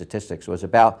kind of statistics, was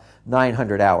about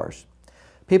 900 hours.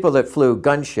 People that flew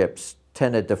gunships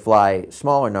tended to fly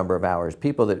smaller number of hours.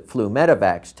 People that flew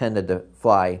medevacs tended to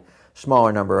fly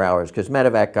smaller number of hours, because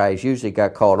medevac guys usually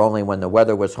got called only when the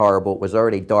weather was horrible, it was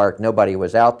already dark, nobody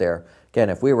was out there. Again,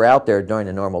 if we were out there during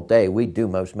a normal day, we'd do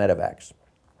most medevacs,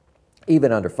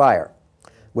 even under fire,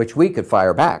 which we could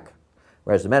fire back.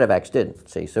 whereas the medevacs didn't,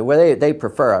 see. So they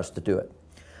prefer us to do it.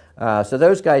 So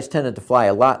those guys tended to fly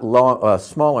a lot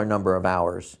smaller number of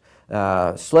hours.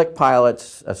 Slick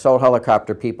pilots, assault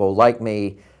helicopter people like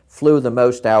me, flew the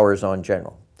most hours on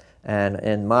general. And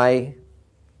in my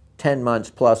 10 months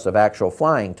plus of actual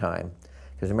flying time,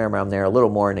 because remember I'm there a little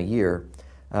more in a year,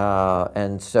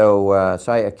 and so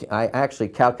I actually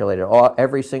calculated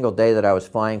every single day that I was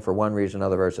flying for one reason or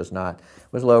another versus not.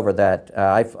 It was a little over that.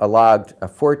 I logged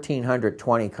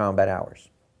 1,420 combat hours.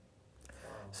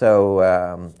 So,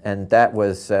 and that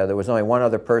was, there was only one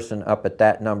other person up at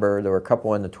that number. There were a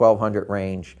couple in the 1,200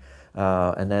 range,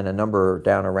 and then a number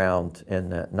down around in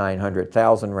the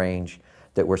 900,000 range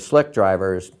that were slick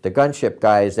drivers. The gunship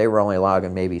guys, they were only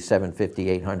logging maybe 750,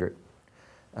 800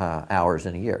 hours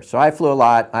in a year. So I flew a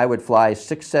lot. I would fly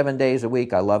 6, 7 days a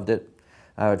week. I loved it.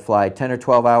 I would fly 10 or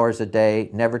 12 hours a day,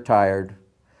 never tired,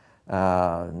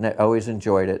 always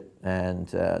enjoyed it,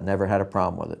 and never had a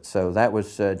problem with it. So that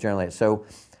was generally it. So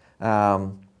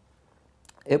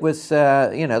it was,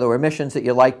 you know, there were missions that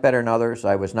you liked better than others.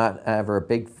 I was not ever a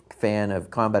big fan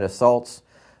of combat assaults.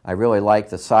 I really liked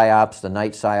the PSYOPs, the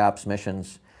night PSYOPs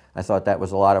missions. I thought that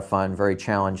was a lot of fun, very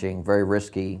challenging, very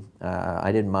risky.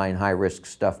 I didn't mind high-risk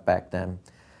stuff back then.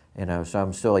 You know, so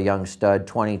I'm still a young stud,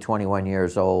 20, 21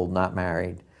 years old, not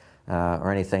married,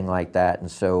 or anything like that.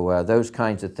 And so those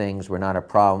kinds of things were not a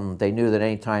problem. They knew that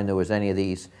any time there was any of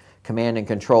these command and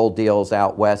control deals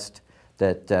out west,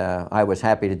 that I was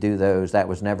happy to do those. That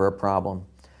was never a problem,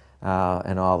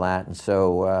 and all that. And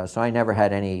so, so I never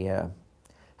had any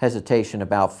hesitation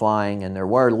about flying, and there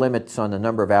were limits on the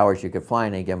number of hours you could fly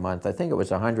in a given month. I think it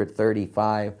was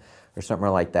 135 or something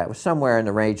like that. It was somewhere in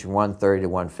the range of 130 to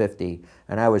 150,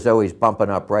 and I was always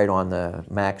bumping up right on the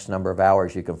max number of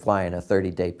hours you can fly in a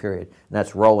 30-day period, and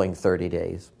that's rolling 30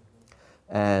 days.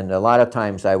 And a lot of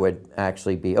times I would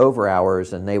actually be over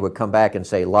hours, and they would come back and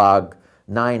say log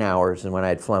 9 hours, and when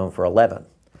I'd flown for 11.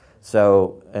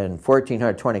 So, and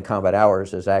 1,420 combat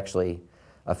hours is actually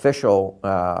official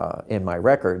in my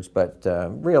records, but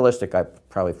realistic, I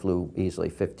probably flew easily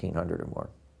 1,500 or more,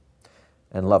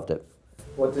 and loved it.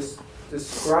 Well,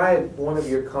 describe one of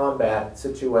your combat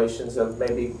situations of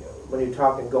maybe when you're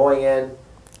talking going in,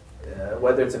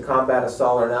 whether it's a combat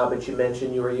assault or not, but you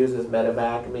mentioned you were used as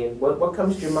medevac. I mean, what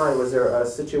comes to your mind? Was there a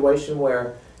situation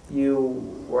where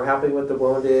you were helping with the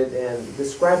wounded, and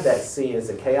describe that scene? Is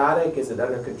it chaotic? Is it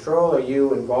under control? Are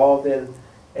you involved in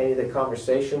any of the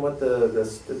conversation with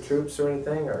the troops or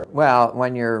anything? Or? Well,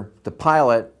 when you're the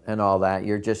pilot and all that,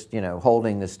 you're just, you know,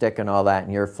 holding the stick and all that,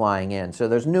 and you're flying in. So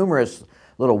there's numerous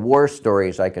little war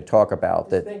stories I could talk about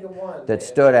that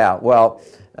stood out. Well,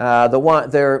 the one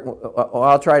there,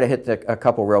 I'll try to hit a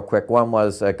couple real quick. One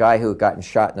was a guy who had gotten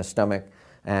shot in the stomach,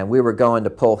 and we were going to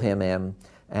pull him in.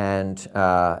 And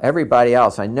everybody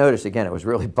else, I noticed, again, it was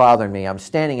really bothering me. I'm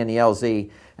standing in the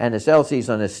LZ, and this LZ's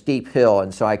on a steep hill,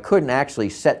 and so I couldn't actually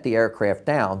set the aircraft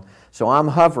down. So I'm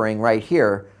hovering right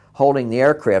here, holding the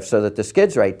aircraft so that the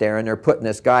skid's right there, and they're putting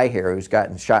this guy here who's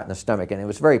gotten shot in the stomach. And it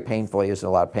was very painful. He was in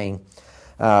a lot of pain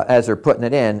as they're putting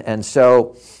it in. And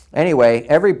so anyway,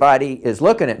 everybody is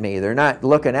looking at me. They're not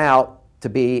looking out to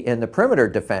be in the perimeter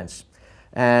defense.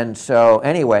 And so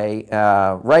anyway,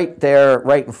 right there,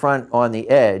 right in front on the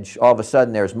edge, all of a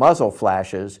sudden there's muzzle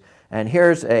flashes, and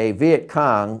here's a Viet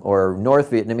Cong, or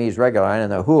North Vietnamese regular, I don't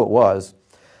know who it was,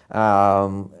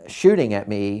 shooting at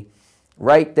me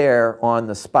right there on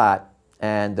the spot.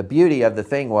 And the beauty of the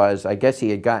thing was, I guess he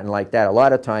had gotten like that. A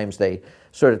lot of times they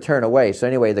sort of turn away. So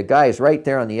anyway, the guy's right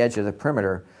there on the edge of the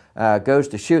perimeter, goes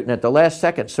to shoot, and at the last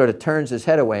second sort of turns his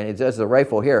head away, and he does the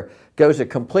rifle here, goes a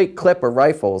complete clip of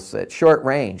rifles at short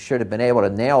range, should have been able to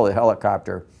nail the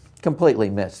helicopter, completely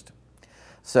missed.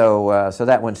 So so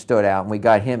that one stood out, and we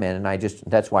got him in, and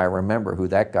that's why I remember who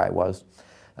that guy was.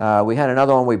 We had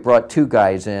another one, we brought 2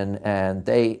 guys in, and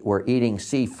they were eating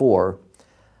C4,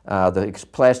 the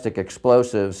plastic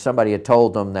explosives. Somebody had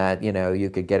told them that, you know, you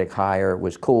could get it higher, it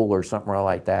was cool or something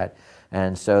like that.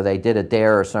 And so they did a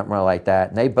dare or something like that,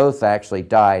 and they both actually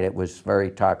died. It was very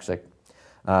toxic,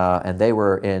 and they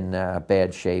were in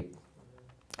bad shape.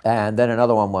 And then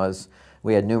another one was,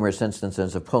 we had numerous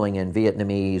instances of pulling in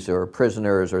Vietnamese or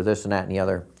prisoners or this and that and the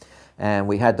other. And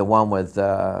we had the one with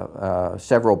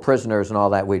several prisoners and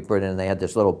all that we'd put in. They had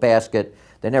this little basket.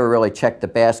 They never really checked the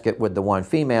basket with the one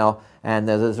female, and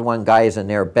there's one guy is in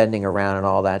there bending around and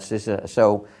all that.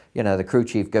 So you know, the crew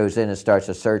chief goes in and starts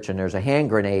a search, and there's a hand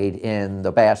grenade in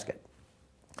the basket.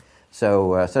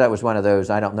 So so that was one of those.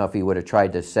 I don't know if he would have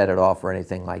tried to set it off or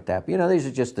anything like that. But, you know, these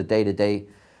are just the day-to-day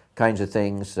kinds of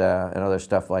things and other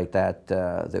stuff like that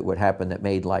that would happen that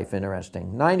made life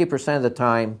interesting. 90% of the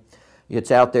time,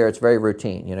 it's out there, it's very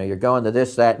routine. You know, you're going to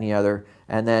this, that, and the other,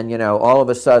 and then, you know, all of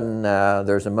a sudden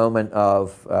there's a moment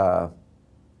of,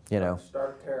 you know,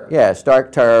 stark terror. Yeah,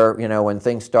 stark terror, you know, when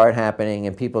things start happening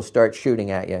and people start shooting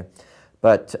at you.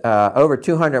 But over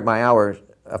 200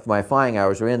 of my flying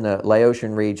hours were in the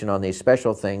Laotian region on these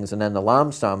special things, and then the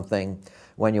Lamsam thing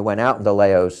when you went out into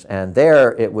Laos, and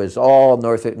there it was all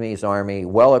North Vietnamese Army,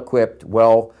 well equipped,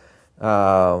 well,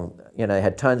 you know, they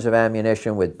had tons of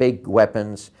ammunition with big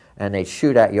weapons, and they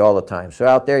shoot at you all the time. So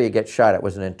out there you get shot. It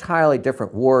was an entirely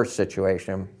different war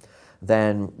situation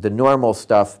than the normal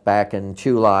stuff back in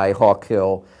Chu Lai, Hawk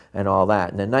Hill, and all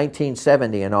that. And in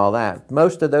 1970 and all that,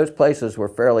 most of those places were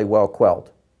fairly well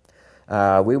quelled.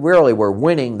 We really were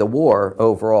winning the war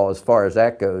overall as far as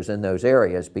that goes in those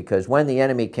areas, because when the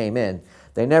enemy came in,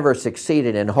 they never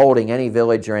succeeded in holding any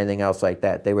village or anything else like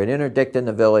that. They would interdict in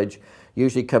the village,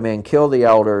 usually come in, kill the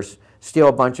elders, steal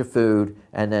a bunch of food,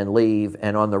 and then leave.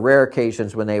 And on the rare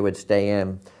occasions when they would stay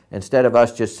in, instead of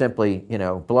us just simply, you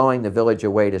know, blowing the village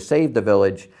away to save the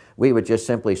village, we would just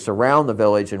simply surround the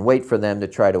village and wait for them to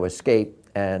try to escape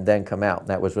and then come out. And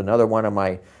that was another one of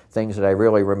my things that I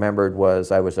really remembered.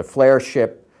 Was I was a flare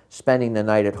ship spending the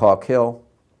night at Hawk Hill.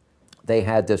 They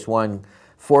had this one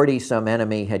 40-some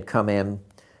enemy had come in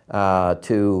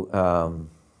to,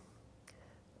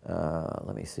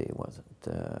 let me see, it wasn't,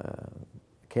 I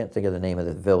can't think of the name of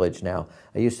the village now.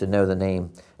 I used to know the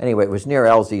name. Anyway, it was near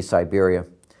LZ, Siberia.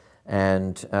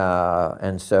 And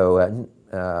so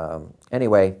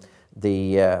anyway,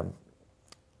 they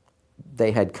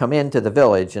had come into the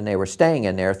village, and they were staying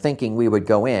in there thinking we would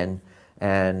go in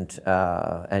and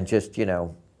just, you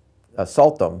know,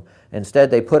 assault them.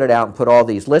 Instead, they put it out and put all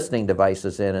these listening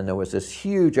devices in, and there was this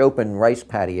huge open rice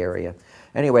paddy area.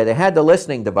 Anyway, they had the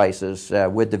listening devices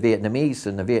with the Vietnamese,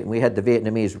 and we had the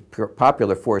Vietnamese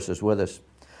popular forces with us.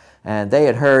 And they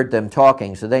had heard them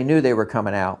talking, so they knew they were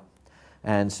coming out.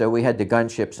 And so we had the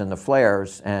gunships and the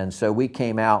flares, and so we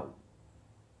came out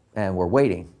and were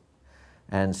waiting.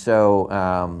 And so,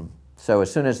 so as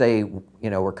soon as they, you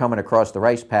know, were coming across the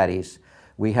rice paddies,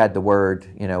 we had the word,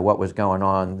 you know, what was going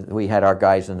on. We had our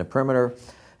guys in the perimeter,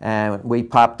 and we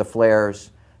popped the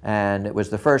flares. And it was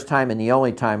the first time and the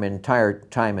only time entire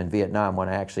time in Vietnam when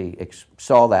I actually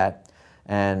saw that.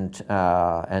 And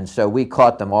so we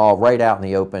caught them all right out in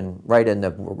the open, right in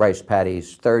the rice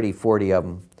paddies, 30, 40 of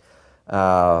them,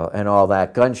 and all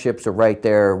that. Gunships are right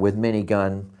there with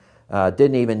minigun.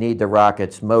 Didn't even need the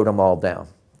rockets, mowed them all down.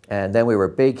 And then we were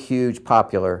big, huge,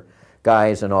 popular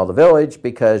guys in all the village,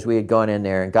 because we had gone in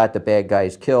there and got the bad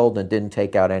guys killed and didn't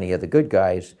take out any of the good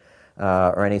guys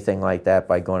or anything like that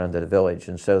by going into the village.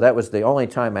 And so that was the only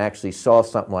time I actually saw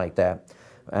something like that.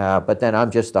 But then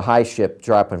I'm just the high ship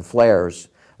dropping flares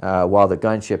while the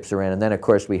gunships are in. And then, of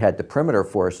course, we had the perimeter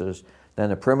forces. Then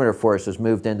the perimeter forces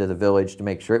moved into the village to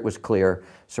make sure it was clear,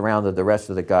 surrounded the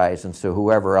rest of the guys, and so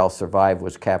whoever else survived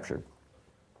was captured.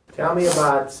 Tell me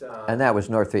about... and that was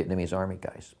North Vietnamese Army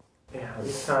guys. Yeah,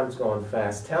 this time's going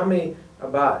fast. Tell me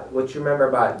about what you remember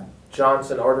about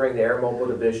Johnson ordering the Air Mobile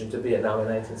Division to Vietnam in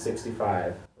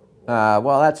 1965.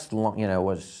 Well, that's, you know,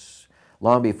 was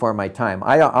long before my time.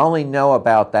 I only know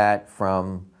about that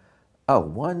from,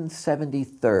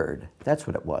 173rd. That's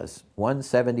what it was.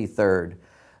 173rd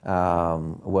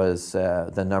was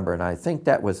the number, and I think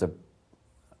that was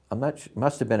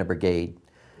must have been a brigade.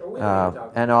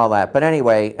 And all that. But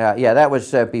anyway, yeah, that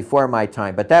was before my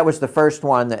time. But that was the first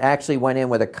one that actually went in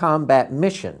with a combat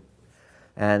mission.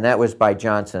 And that was by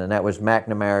Johnson, and that was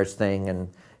McNamara's thing, and,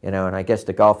 you know, and I guess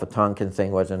the Gulf of Tonkin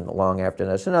thing wasn't long after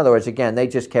this. In other words, again, they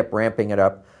just kept ramping it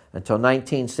up until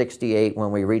 1968,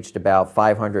 when we reached about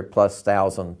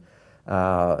 500,000+.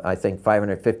 I think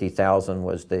 550,000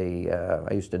 was the,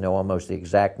 I used to know almost the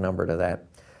exact number to that.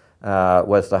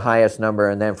 Was the highest number,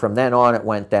 and then from then on it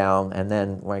went down, and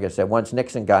then, like I said, once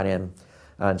Nixon got in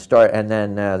and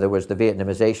then there was the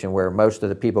Vietnamization, where most of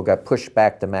the people got pushed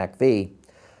back to MACV,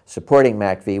 supporting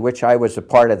MACV, which I was a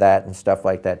part of that and stuff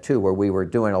like that too, where we were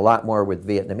doing a lot more with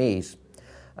Vietnamese.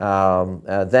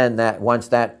 Then once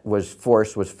that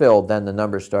force was filled, then the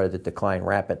numbers started to decline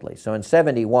rapidly. So in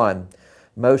 '71,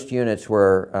 most units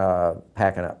were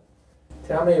packing up.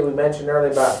 Tell me, we mentioned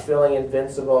earlier about feeling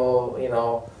invincible, you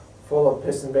know, full of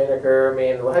piss and vinegar. I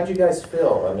mean, how'd you guys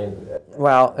feel? I mean,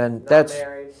 well, and that's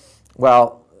married.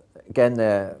 Well, again,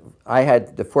 I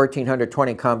had the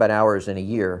 1,420 combat hours in a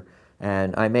year,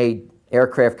 and I made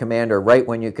aircraft commander right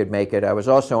when you could make it. I was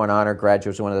also an honor graduate,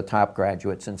 was one of the top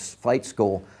graduates in flight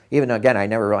school. Even though, again, I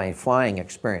never really had flying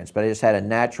experience, but I just had a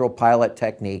natural pilot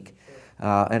technique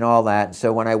and all that.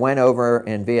 So when I went over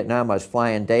in Vietnam, I was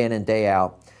flying day in and day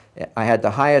out. I had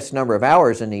the highest number of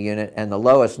hours in the unit and the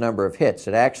lowest number of hits.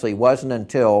 It actually wasn't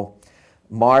until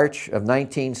March of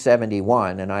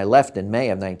 1971, and I left in May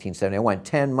of 1970. I went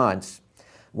 10 months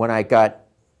when I got,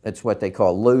 it's what they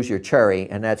call lose your cherry,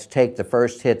 and that's take the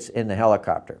first hits in the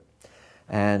helicopter.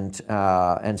 And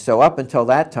so up until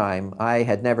that time, I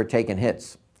had never taken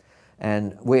hits.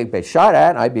 And we'd be shot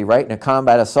at, I'd be right in a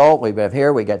combat assault. We'd be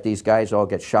here, we got these guys all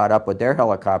get shot up with their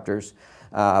helicopters.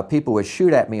 People would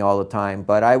shoot at me all the time,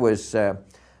 but I was a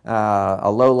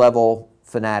low-level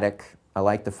fanatic. I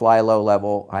liked to fly low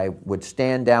level. I would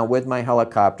stand down with my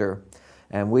helicopter,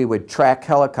 and we would track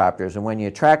helicopters. And when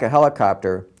you track a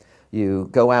helicopter, you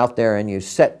go out there and you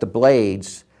set the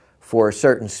blades for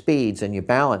certain speeds and you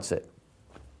balance it.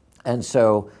 And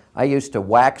so I used to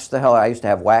wax the I used to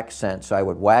have wax scent, so I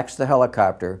would wax the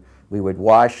helicopter. We would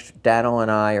wash, Daniel and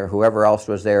I, or whoever else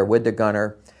was there with the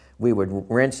gunner. We would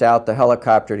rinse out the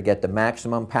helicopter to get the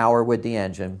maximum power with the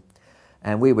engine,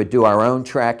 and we would do our own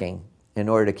tracking in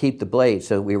order to keep the blades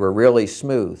so we were really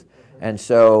smooth. And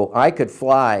so I could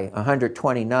fly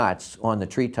 120 knots on the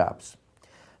treetops.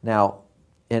 Now,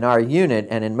 in our unit,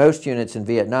 and in most units in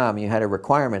Vietnam, you had a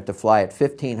requirement to fly at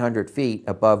 1,500 feet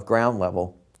above ground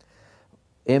level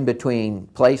in between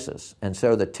places. And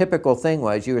so the typical thing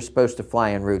was you were supposed to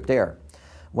fly en route there.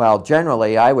 Well,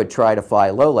 generally, I would try to fly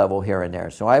low level here and there.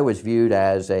 So I was viewed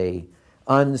as a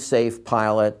unsafe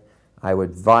pilot. I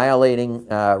was violating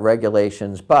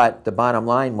regulations, but the bottom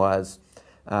line was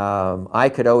I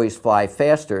could always fly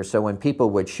faster, so when people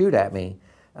would shoot at me,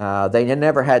 they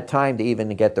never had time to even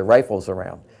get the rifles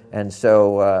around. And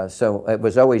so, so it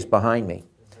was always behind me.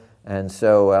 And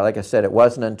so, like I said, it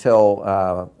wasn't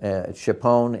until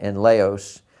Chapone in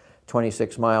Laos,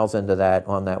 26 miles into that,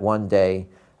 on that one day,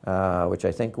 which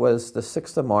I think was the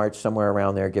 6th of March, somewhere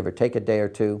around there, give or take a day or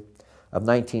two, of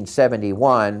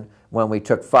 1971, when we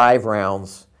took 5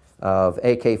 rounds of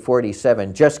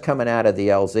AK-47 just coming out of the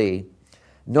LZ.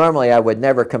 Normally, I would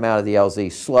never come out of the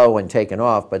LZ slow and taken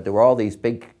off, but there were all these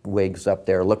big wigs up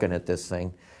there looking at this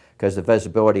thing because of the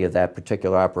visibility of that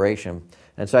particular operation.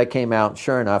 And so I came out,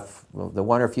 sure enough, the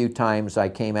one or few times I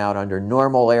came out under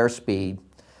normal airspeed,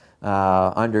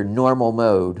 under normal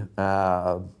mode,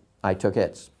 I took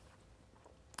hits.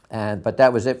 But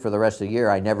that was it for the rest of the year.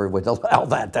 I never would allow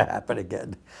that to happen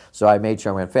again. So I made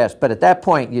sure I went fast. But at that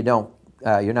point, you're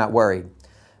not worried.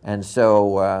 And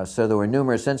so, so there were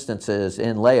numerous instances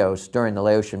in Laos during the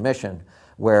Laotian mission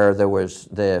where there was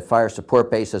the fire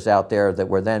support bases out there that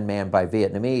were then manned by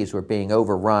Vietnamese were being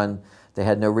overrun. They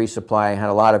had no resupply, had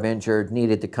a lot of injured,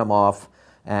 needed to come off,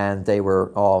 and they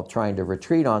were all trying to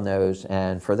retreat on those.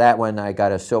 And for that one, I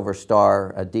got a Silver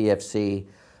Star, a DFC,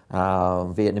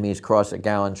 Vietnamese Cross at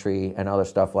Gallantry, and other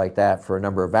stuff like that for a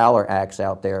number of Valor acts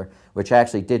out there, which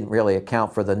actually didn't really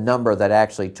account for the number that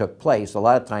actually took place. A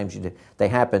lot of times they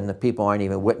happen, the people aren't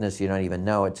even witness, you don't even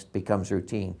know, it becomes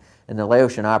routine. In the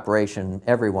Laotian operation,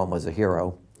 everyone was a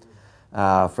hero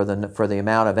for the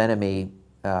amount of enemy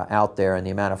out there and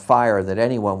the amount of fire that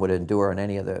anyone would endure in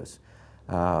any of those.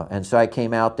 And so I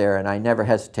came out there and I never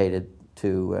hesitated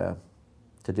to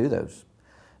do those.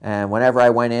 And whenever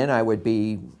I went in, I would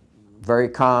be very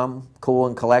calm, cool,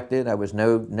 and collected. I was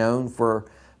known for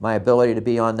my ability to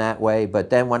be on that way. But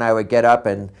then when I would get up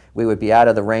and we would be out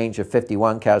of the range of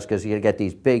 51 cals, because you get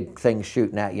these big things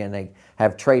shooting at you, and they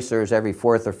have tracers every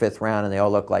 4th or 5th round, and they all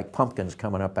look like pumpkins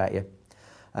coming up at you.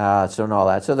 So and all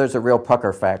that. So there's a real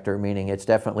pucker factor, meaning it's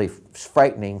definitely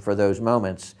frightening for those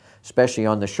moments, especially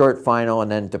on the short final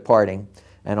and then departing.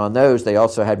 And on those, they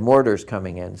also had mortars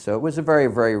coming in. So it was a very,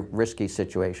 very risky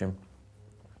situation.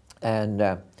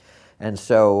 And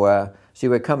so you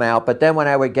would come out. But then when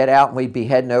I would get out and we'd be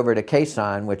heading over to Khe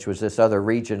Sanh, which was this other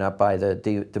region up by the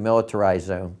demilitarized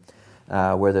zone,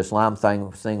 where this Lam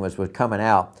thing was coming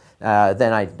out,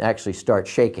 then I'd actually start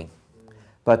shaking.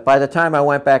 But by the time I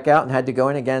went back out and had to go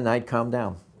in again, I'd calm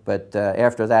down. But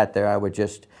after that, I would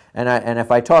just, and if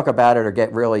I talk about it or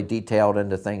get really detailed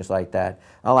into things like that,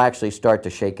 I'll actually start to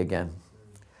shake again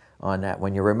on that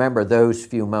when you remember those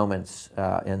few moments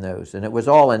in those. And it was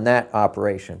all in that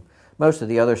operation. Most of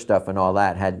the other stuff and all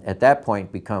that had, at that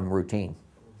point, become routine.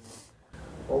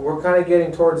 Well, we're kind of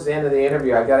getting towards the end of the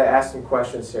interview. I've got to ask some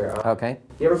questions here. Okay.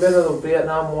 You ever been to the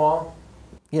Vietnam Wall?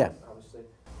 Yeah. Obviously. Do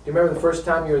you remember the first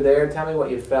time you were there? Tell me what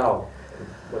you felt.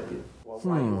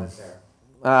 Why you went there.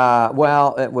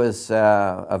 Well, it was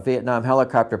a Vietnam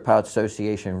Helicopter Pilot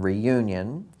Association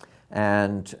reunion,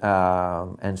 and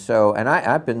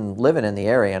I've been living in the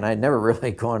area, and I'd never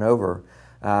really gone over.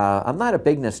 I'm not a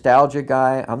big nostalgia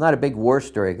guy. I'm not a big war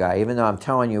story guy, even though I'm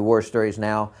telling you war stories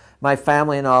now. My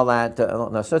family and all that,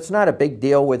 so it's not a big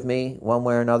deal with me one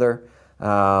way or another.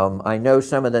 I know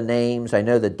some of the names, I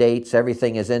know the dates,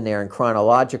 everything is in there in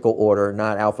chronological order,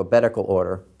 not alphabetical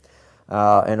order,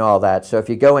 and all that. So if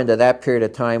you go into that period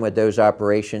of time with those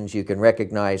operations, you can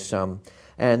recognize some.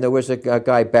 And there was a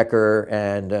guy, Becker,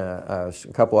 and a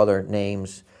couple other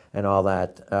names and all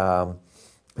that,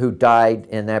 who died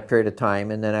in that period of time,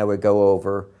 and then I would go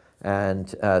over and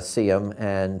see them,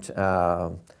 and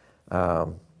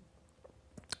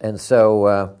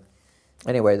so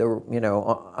anyway, there were, you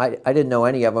know, I didn't know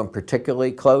any of them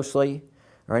particularly closely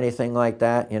or anything like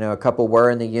that. You know, a couple were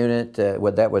in the unit.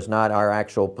 That was not our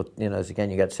actual, you know,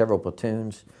 again, you got several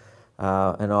platoons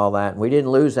and all that. And we didn't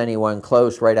lose anyone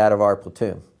close right out of our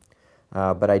platoon.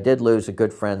 But I did lose a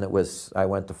good friend that I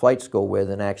went to flight school with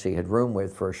and actually had roomed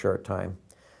with for a short time.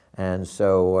 And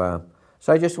so,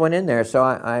 so I just went in there. So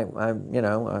I you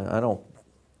know, I don't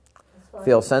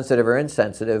feel sensitive or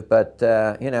insensitive, but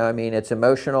you know, I mean, it's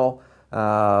emotional.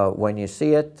 When you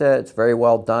see it, it's very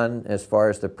well done as far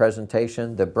as the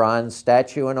presentation. The bronze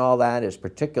statue and all that is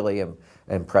particularly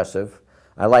impressive.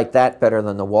 I like that better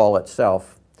than the wall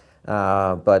itself.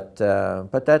 But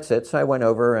that's it. So I went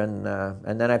over, and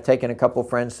then I've taken a couple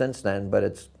friends since then. But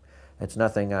it's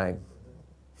nothing I.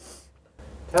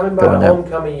 Tell me about a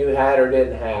homecoming you had or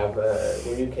didn't have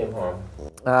when you came home.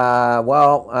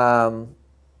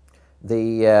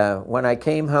 When I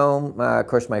came home, of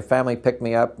course, my family picked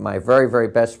me up. My very, very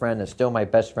best friend is still my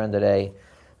best friend today,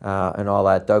 and all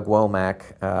that, Doug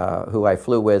Womack, who I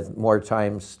flew with more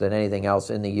times than anything else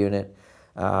in the unit.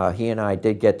 He and I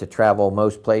did get to travel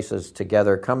most places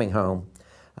together coming home.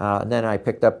 And then I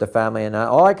picked up the family, and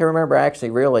all I can remember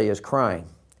actually really is crying.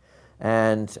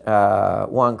 And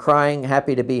one, crying,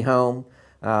 happy to be home.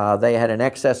 They had an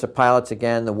excess of pilots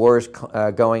again. The war's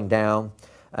going down.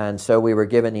 And so we were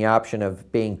given the option of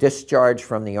being discharged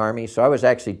from the Army. So I was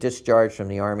actually discharged from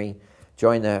the Army,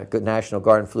 joined the National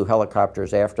Guard and flew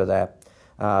helicopters after that.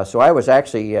 So I was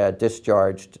actually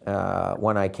discharged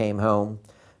when I came home.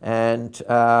 And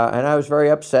I was very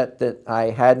upset that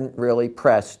I hadn't really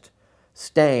pressed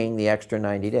staying the extra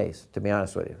 90 days, to be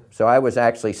honest with you. So I was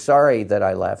actually sorry that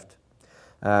I left,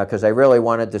 because I really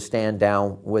wanted to stand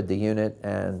down with the unit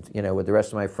and, you know, with the rest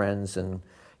of my friends and,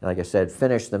 like I said,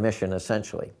 finish the mission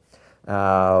essentially.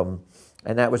 And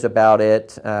that was about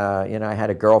it. You know, I had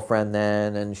a girlfriend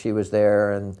then, and she was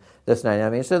there, and this night.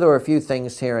 I mean, so there were a few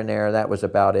things here and there. That was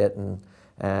about it, and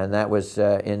that was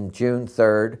in June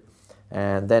 3rd.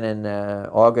 And then in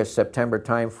August, September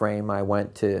timeframe, I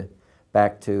went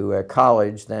back to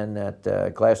college then at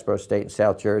Glassboro State in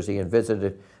South Jersey and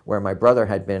visited where my brother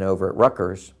had been over at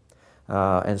Rutgers,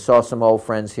 and saw some old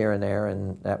friends here and there,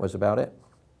 and that was about it.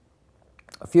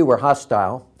 A few were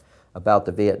hostile about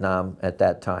the Vietnam at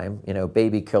that time, you know,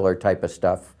 baby killer type of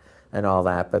stuff and all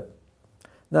that, but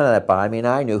none of that. I mean,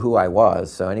 I knew who I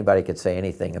was, so anybody could say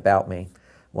anything about me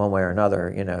one way or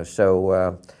another, you know.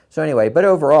 So anyway, but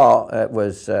overall, it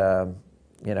was,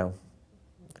 you know,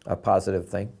 a positive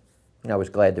thing. I was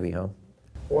glad to be home.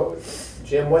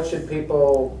 Jim, what should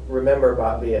people remember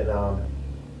about Vietnam?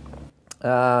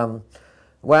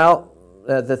 Well,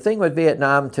 the thing with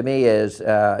Vietnam to me is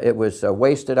it was a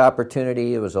wasted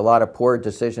opportunity. It was a lot of poor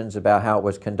decisions about how it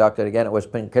was conducted. Again, it was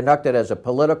conducted as a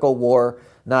political war,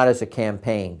 not as a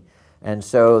campaign. And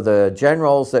so the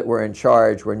generals that were in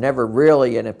charge were never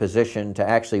really in a position to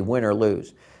actually win or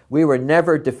lose. We were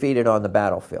never defeated on the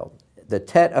battlefield. The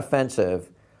Tet Offensive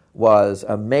was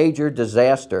a major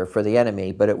disaster for the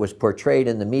enemy, but it was portrayed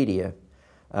in the media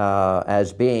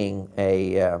as being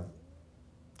a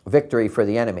victory for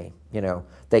the enemy. You know,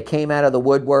 they came out of the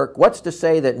woodwork. What's to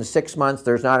say that in 6 months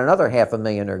there's not another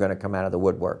 500,000 that are going to come out of the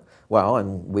woodwork? Well,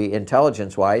 and we,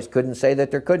 intelligence-wise, couldn't say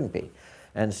that there couldn't be.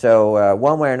 And so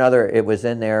one way or another, it was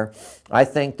in there. I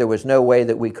think there was no way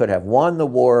that we could have won the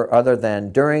war other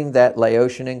than during that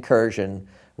Laotian incursion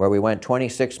where we went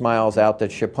 26 miles out to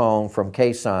Chapon from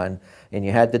Khe Sanh, and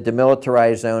you had the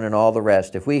demilitarized zone and all the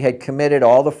rest. If we had committed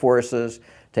all the forces,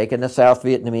 taken the South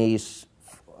Vietnamese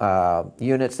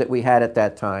units that we had at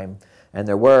that time, and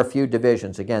there were a few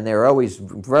divisions. Again, they were always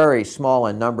very small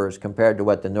in numbers compared to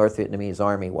what the North Vietnamese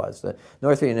Army was. The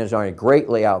North Vietnamese Army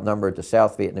greatly outnumbered the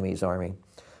South Vietnamese Army.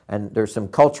 And there's some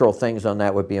cultural things on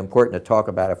that would be important to talk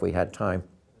about if we had time.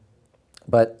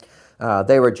 But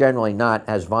they were generally not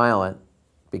as violent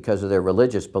because of their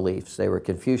religious beliefs. They were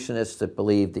Confucianists that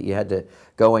believed that you had to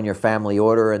go in your family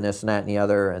order and this and that and the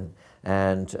other.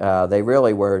 And they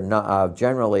really were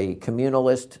generally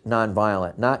communalist,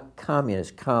 nonviolent, not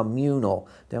communist, communal.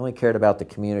 They only cared about the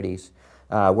communities.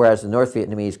 Whereas the North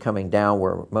Vietnamese coming down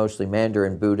were mostly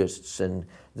Mandarin Buddhists, and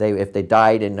if they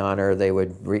died in honor, they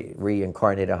would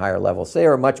reincarnate at higher levels. So they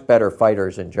were much better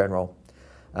fighters in general.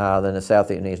 than the South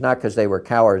Vietnamese. Not because they were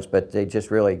cowards, but they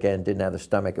just really, again, didn't have the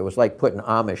stomach. It was like putting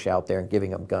Amish out there and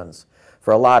giving them guns.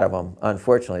 For a lot of them,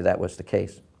 unfortunately, that was the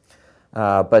case.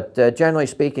 But generally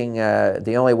speaking,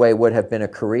 the only way would have been a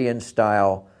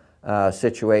Korean-style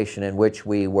situation in which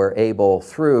we were able,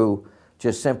 through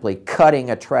just simply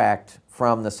cutting a tract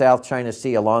from the South China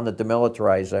Sea along the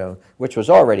demilitarized zone, which was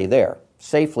already there,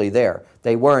 safely there.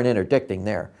 They weren't interdicting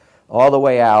there. All the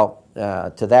way out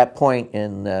to that point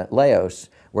in Laos,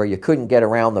 where you couldn't get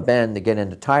around the bend to get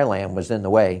into Thailand, was in the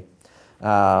way.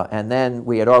 And then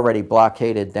we had already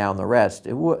blockaded down the rest.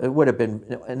 It would have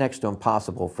been next to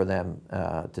impossible for them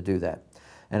to do that.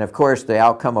 And of course, the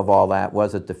outcome of all that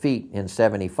was a defeat in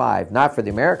 '75, not for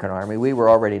the American Army. We were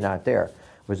already not there.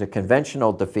 It was a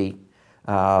conventional defeat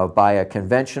by a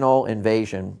conventional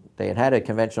invasion. They had had a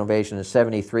conventional invasion in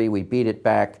 '73. We beat it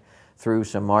back through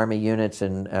some Army units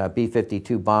and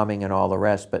B-52 bombing and all the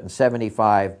rest. But in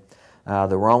 '75,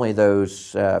 there were only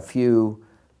those few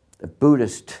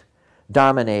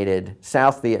Buddhist-dominated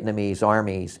South Vietnamese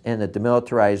armies in the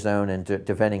demilitarized zone and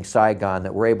defending Saigon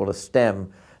that were able to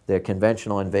stem the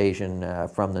conventional invasion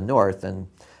from the north. And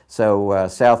so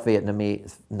South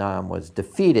Vietnam was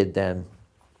defeated then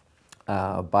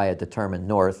by a determined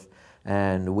North,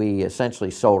 and we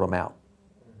essentially sold them out,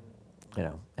 you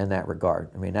know, in that regard.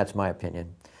 I mean, that's my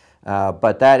opinion.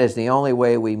 But that is the only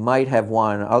way we might have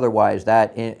won. Otherwise,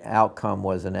 that outcome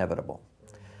was inevitable.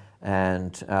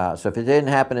 And so if it didn't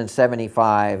happen in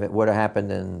 '75, it would have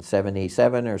happened in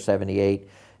 '77 or '78.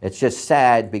 It's just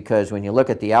sad because when you look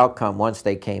at the outcome once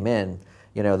they came in,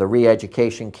 you know, the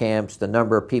re-education camps, the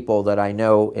number of people that I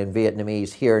know in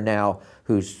Vietnamese here now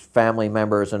whose family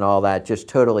members and all that just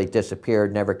totally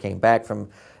disappeared, never came back from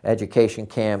education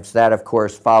camps. That, of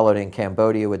course, followed in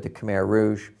Cambodia with the Khmer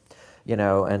Rouge, you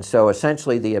know, and so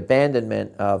essentially the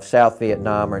abandonment of South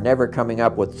Vietnam or never coming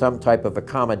up with some type of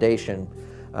accommodation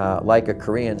like a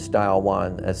Korean-style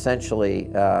one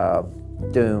essentially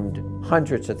doomed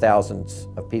hundreds of thousands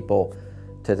of people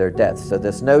to their deaths. So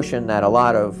this notion that a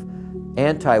lot of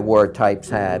anti-war types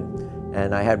had,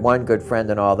 and I had one good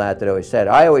friend and all that that always said,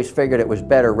 I always figured it was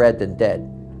better red than dead.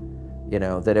 You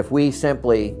know, that if we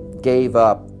simply gave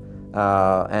up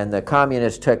and the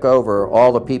communists took over,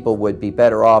 all the people would be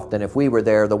better off than if we were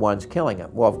there, the ones killing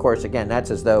them. Well, of course, again, that's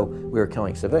as though we were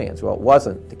killing civilians. Well, it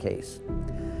wasn't the case.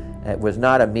 It was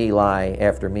not a My Lai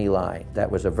after My Lai. That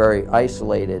was a very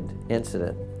isolated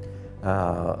incident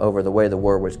over the way the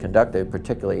war was conducted,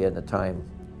 particularly in the time,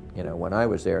 you know, when I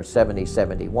was there, 70,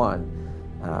 71,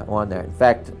 on there. In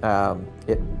fact,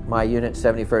 my unit,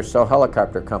 71st Assault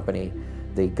Helicopter Company,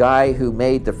 the guy who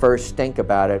made the first stink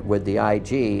about it with the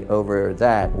IG over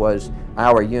that was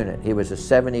our unit. He was a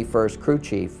 71st crew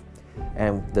chief,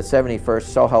 and the 71st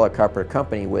Assault Helicopter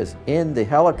Company was in the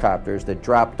helicopters that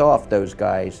dropped off those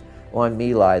guys on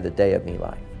My Lai, the day of My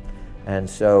Lai. And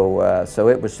so, so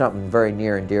it was something very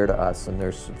near and dear to us, and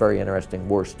there's very interesting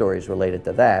war stories related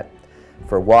to that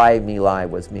for why My Lai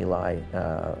was My Lai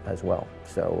as well.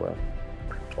 So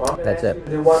well, that's it.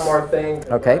 Do one more thing.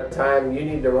 Okay. Time you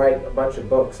need to write a bunch of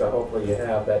books, so hopefully you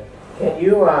have that. Can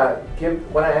you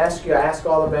when I ask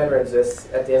all the veterans this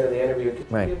at the end of the interview,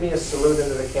 can you give me a salute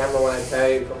into the camera when I tell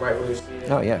you from right where you're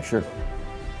seated? Oh yeah, sure.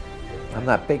 I'm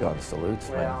not big on salutes.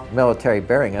 Well, military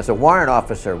bearing. As a warrant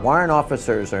officer, warrant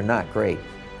officers are not great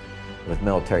with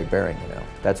military bearing, you know.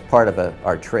 That's part of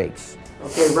our traits.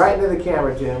 Okay, right into the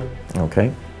camera, Jim.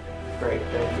 Okay. Great,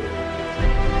 thank you.